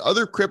and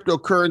other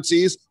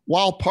cryptocurrencies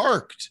while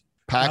parked.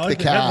 Pack the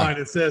car. Headline,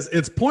 it says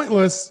it's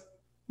pointless,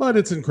 but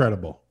it's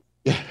incredible.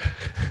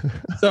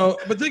 So,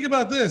 but think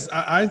about this.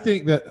 I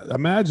think that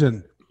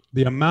imagine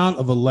the amount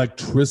of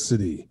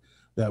electricity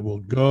that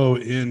will go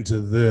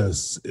into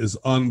this is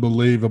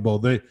unbelievable.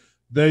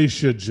 They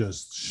should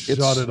just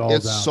shut it all down.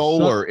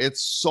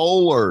 It's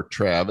solar,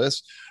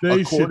 Travis.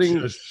 They should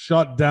just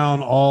shut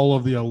down all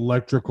of the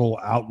electrical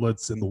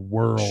outlets in the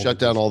world. Shut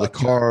down all the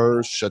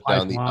cars, shut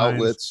down the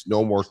outlets,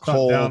 no more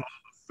coal. Shut down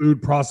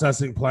food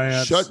processing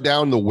plants. Shut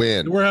down the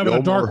wind. We're having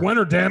a dark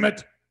winter, damn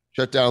it.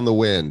 Shut down the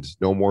wind.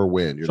 No more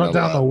wind. Shut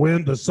down the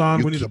wind, the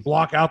sun. We need to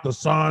block out the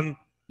sun.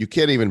 You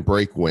can't even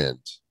break wind.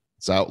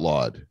 It's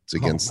outlawed. It's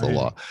against the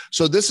law.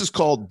 So this is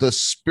called the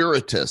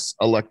Spiritus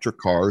electric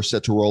car,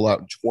 set to roll out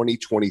in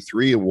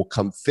 2023 and will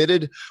come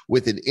fitted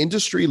with an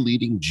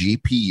industry-leading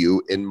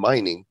GPU in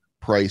mining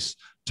price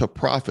to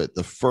profit.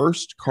 The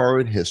first car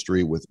in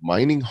history with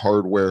mining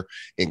hardware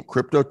and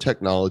crypto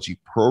technology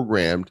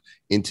programmed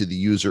into the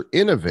user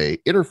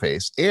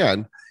interface,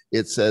 and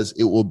it says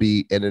it will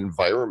be an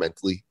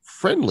environmentally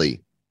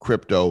friendly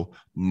crypto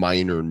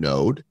miner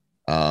node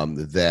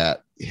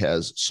that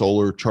has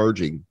solar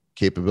charging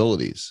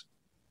capabilities.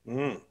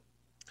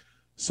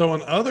 So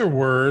in other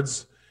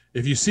words,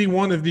 if you see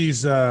one of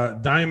these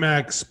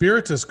Daymac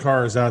Spiritus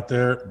cars out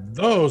there,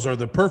 those are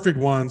the perfect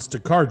ones to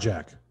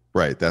carjack.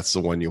 Right. That's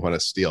the one you want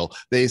to steal.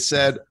 They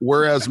said,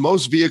 whereas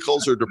most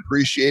vehicles are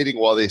depreciating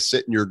while they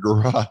sit in your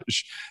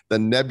garage, the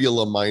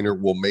Nebula miner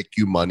will make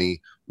you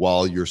money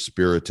while your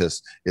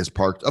Spiritus is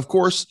parked. Of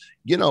course,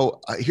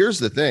 here's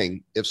the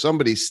thing. If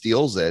somebody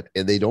steals it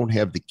and they don't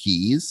have the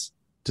keys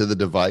to the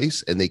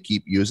device and they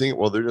keep using it,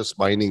 well, they're just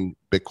mining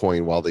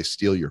Bitcoin while they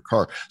steal your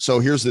car. So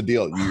here's the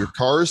deal. Your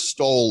car is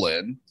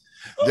stolen.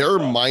 They're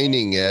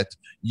mining it.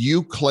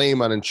 You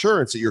claim on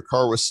insurance that your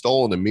car was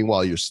stolen, and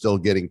meanwhile, you're still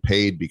getting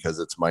paid because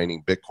it's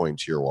mining Bitcoin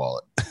to your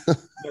wallet.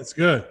 That's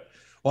good.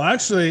 Well,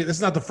 actually, this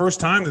is not the first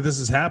time that this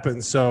has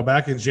happened. So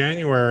back in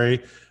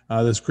January,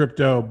 this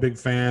crypto big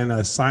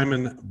fan,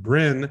 Simon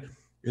Brin,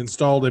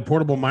 installed a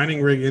portable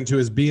mining rig into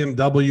his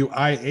BMW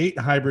i8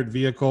 hybrid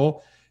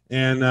vehicle.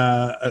 And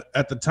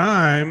at the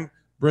time,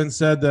 Brin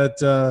said that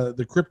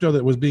the crypto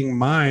that was being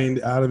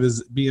mined out of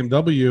his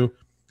BMW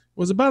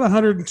was about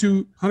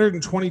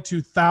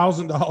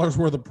 $122,000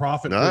 worth of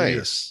profit.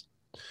 Nice.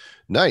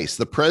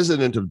 The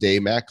president of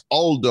Daymac,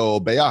 Aldo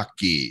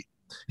Beacchi,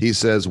 he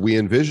says, we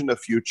envision a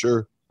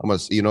future,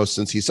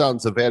 since he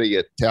sounds a very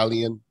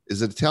Italian.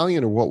 Is it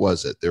Italian or what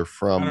was it? They're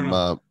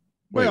from,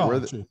 where are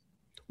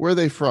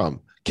they from?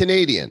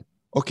 Canadian.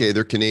 Okay,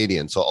 they're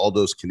Canadian. So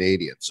Aldo's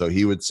Canadian. So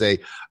he would say,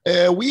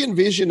 we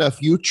envision a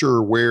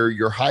future where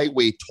your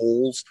highway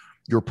tolls,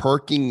 your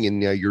parking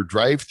and your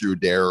drive-through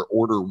there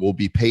order will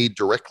be paid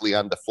directly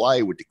on the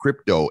fly with the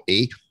crypto,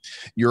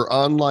 Your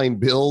online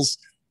bills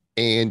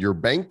and your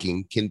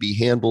banking can be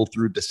handled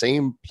through the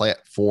same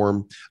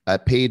platform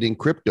paid in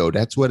crypto.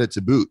 That's what it's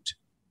about.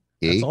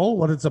 That's all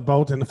what it's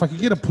about. And if I could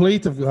get a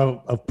plate of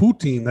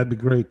poutine, that'd be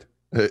great.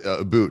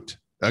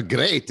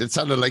 Great. It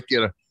sounded like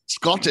you're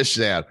Scottish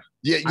there.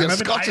 Yeah, I'm your a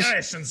bit Scottish,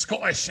 Irish and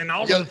Scottish and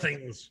all Yeah. the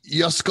things.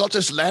 your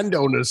Scottish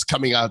landowners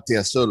coming out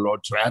there, Sir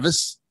Lord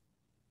Travis.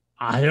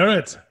 I hear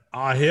it.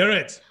 I hear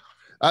it.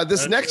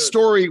 This That's next good.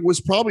 story was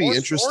probably More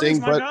interesting, stories?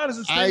 My but God, is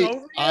this thing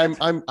over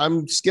yet?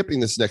 I'm skipping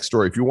this next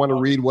story. If you want to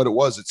read what it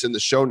was, it's in the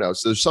show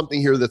notes. There's something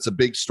here that's a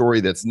big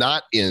story that's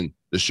not in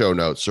the show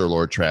notes, Sir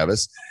Lord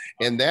Travis,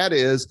 and that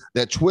is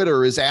that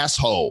Twitter is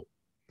asshole.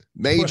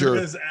 Major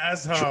Twitter is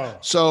asshole.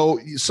 So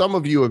some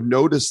of you have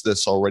noticed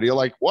this already. You're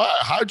like, what?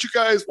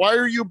 Why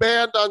are you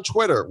banned on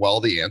Twitter? Well,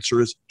 the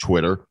answer is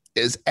Twitter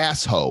is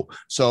asshole.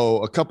 So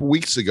a couple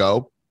weeks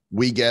ago,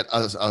 we get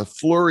a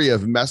flurry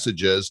of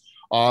messages.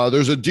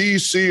 There's a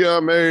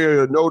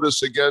DCMA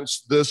notice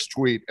against this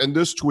tweet and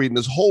this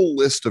whole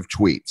list of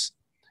tweets.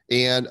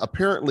 And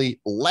apparently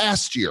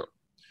last year,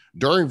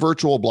 during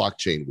Virtual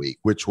Blockchain Week,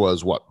 which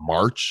was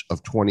March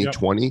of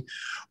 2020,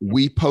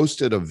 we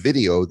posted a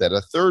video that a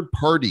third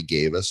party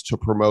gave us to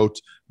promote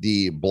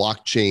the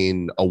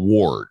blockchain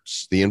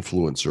awards, the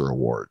influencer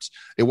awards.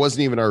 It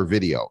wasn't even our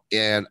video.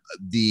 And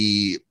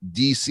the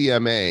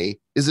DCMA,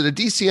 is it a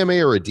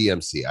DCMA or a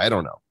DMC? I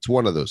don't know. It's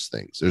one of those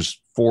things.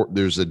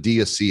 There's a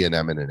D, a C, an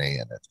M, and an A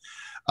in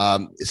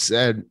it. It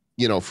said,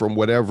 from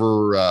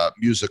whatever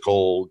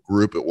musical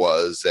group it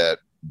was, that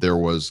there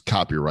was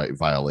copyright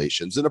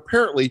violations. And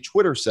apparently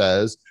Twitter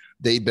says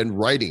they've been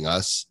writing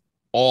us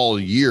all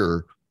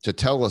year to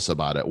tell us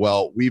about it.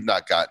 Well, we've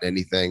not gotten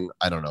anything.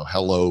 I don't know.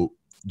 Hello,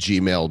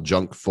 Gmail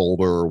junk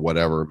folder or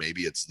whatever.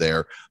 Maybe it's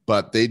there,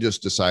 but they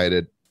just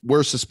decided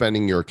we're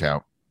suspending your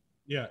account.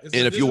 Yeah. It's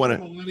And if you want to,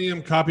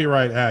 Millennium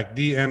Copyright Act,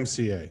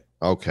 DMCA.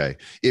 okay.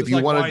 If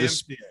you want to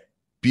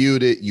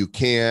dispute it, you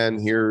can.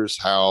 Here's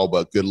how,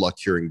 but good luck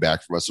hearing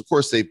back from us. Of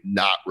course, they've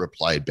not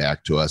replied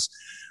back to us.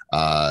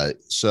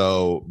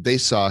 So they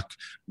suck.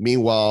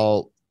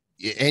 Meanwhile,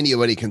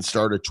 anybody can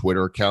start a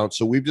Twitter account.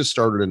 So we've just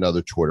started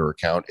another Twitter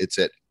account. It's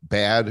at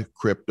Bad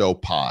Crypto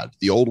Pod.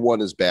 The old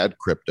one is Bad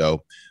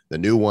Crypto. The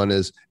new one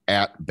is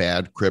at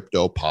Bad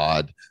Crypto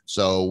Pod.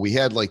 So we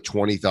had like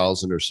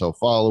 20,000 or so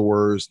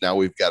followers. Now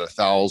we've got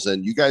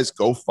 1,000. You guys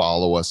go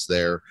follow us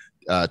there.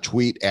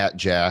 Tweet at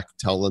Jack,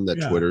 tell them that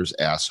Twitter's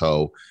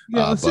asshole.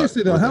 Yeah, but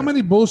seriously though, how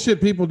many bullshit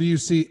people do you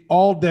see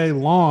all day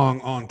long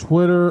on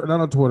Twitter,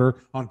 not on Twitter,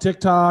 on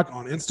TikTok,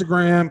 on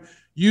Instagram,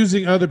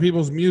 using other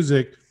people's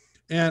music?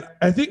 And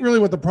I think really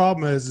what the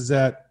problem is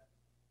that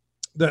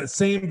that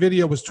same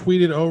video was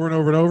tweeted over and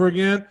over and over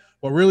again.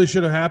 What really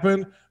should have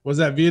happened was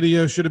that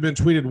video should have been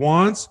tweeted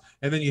once,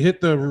 and then you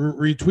hit the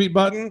retweet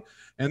button,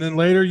 and then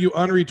later you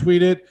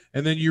unretweet it,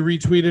 and then you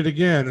retweet it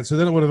again. And so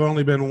then it would have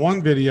only been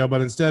one video,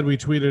 but instead we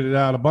tweeted it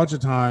out a bunch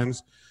of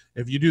times.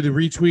 If you do the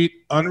retweet,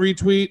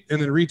 unretweet,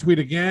 and then retweet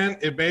again,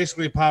 it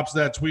basically pops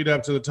that tweet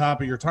up to the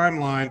top of your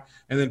timeline,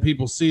 and then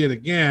people see it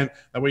again.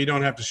 That way you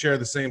don't have to share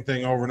the same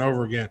thing over and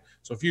over again.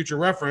 So future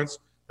reference,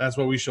 that's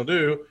what we shall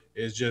do,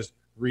 is just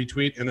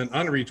retweet and then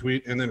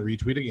unretweet and then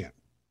retweet again.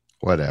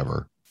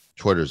 Whatever.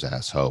 Twitter's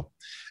asshole.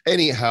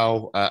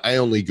 Anyhow, I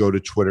only go to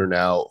Twitter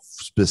now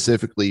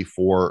specifically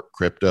for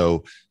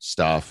crypto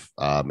stuff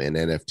and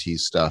NFT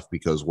stuff,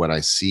 because when I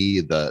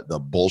see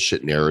the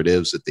bullshit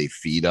narratives that they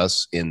feed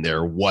us in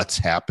their what's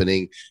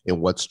happening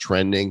and what's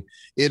trending,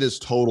 it is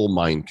total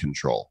mind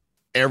control.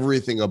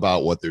 Everything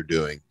about what they're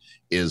doing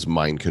is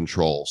mind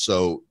control.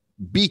 So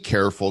be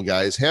careful,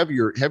 guys. Have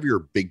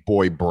your big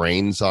boy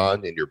brains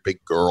on and your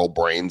big girl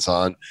brains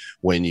on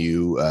when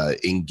you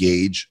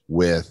engage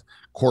with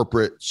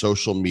corporate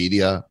social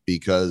media,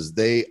 because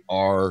they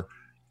are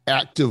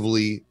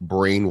actively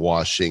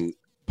brainwashing,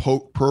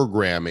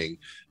 programming,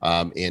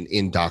 and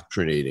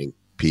indoctrinating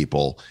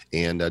people.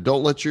 And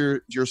don't let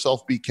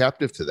yourself be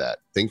captive to that.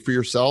 Think for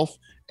yourself.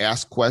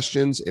 Ask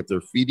questions. If they're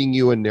feeding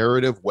you a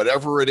narrative,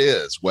 whatever it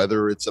is,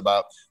 whether it's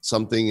about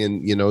something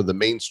in the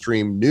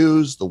mainstream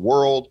news, the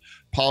world,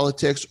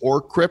 politics, or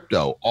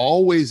crypto,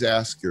 always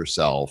ask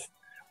yourself,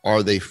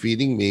 are they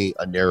feeding me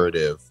a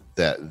narrative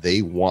that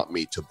they want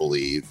me to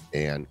believe?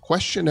 And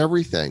question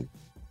everything.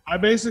 I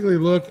basically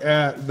look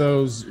at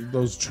those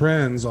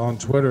trends on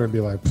Twitter and be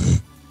like,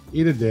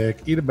 eat a dick,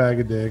 eat a bag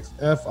of dicks,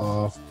 F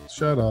off,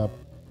 shut up.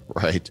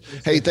 Right.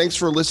 Hey, thanks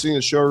for listening to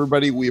the show,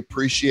 everybody. We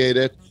appreciate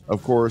it.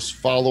 Of course,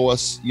 follow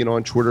us,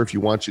 on Twitter if you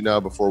want to now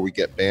before we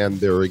get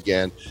banned there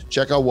again.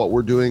 Check out what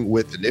we're doing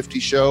with The Nifty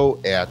Show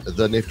at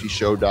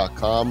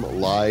theniftyshow.com,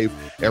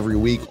 live every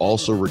week,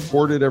 also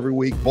recorded every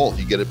week. Both.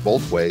 You get it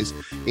both ways.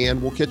 And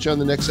we'll catch you on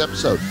the next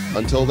episode.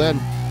 Until then,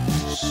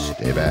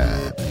 stay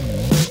bad.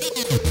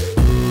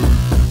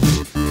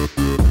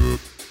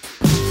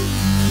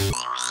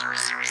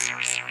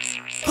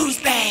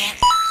 Who's bad?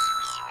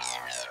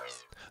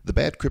 The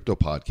Bad Crypto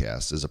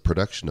Podcast is a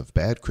production of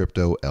Bad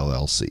Crypto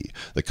LLC.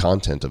 The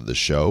content of the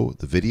show,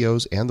 the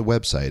videos, and the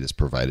website is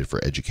provided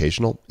for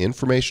educational,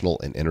 informational,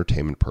 and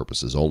entertainment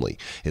purposes only.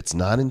 It's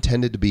not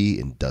intended to be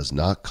and does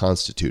not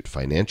constitute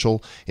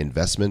financial,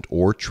 investment,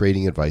 or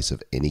trading advice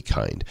of any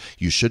kind.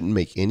 You shouldn't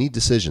make any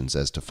decisions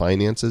as to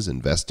finances,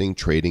 investing,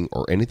 trading,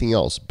 or anything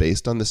else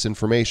based on this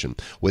information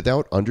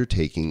without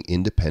undertaking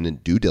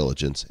independent due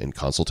diligence and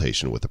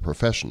consultation with a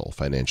professional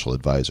financial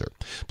advisor.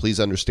 Please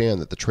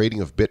understand that the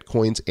trading of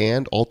Bitcoins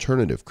and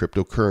alternative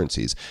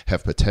cryptocurrencies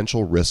have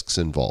potential risks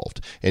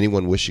involved.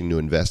 Anyone wishing to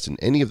invest in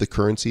any of the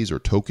currencies or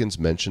tokens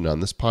mentioned on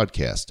this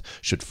podcast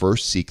should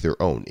first seek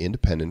their own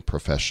independent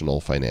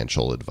professional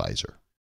financial advisor.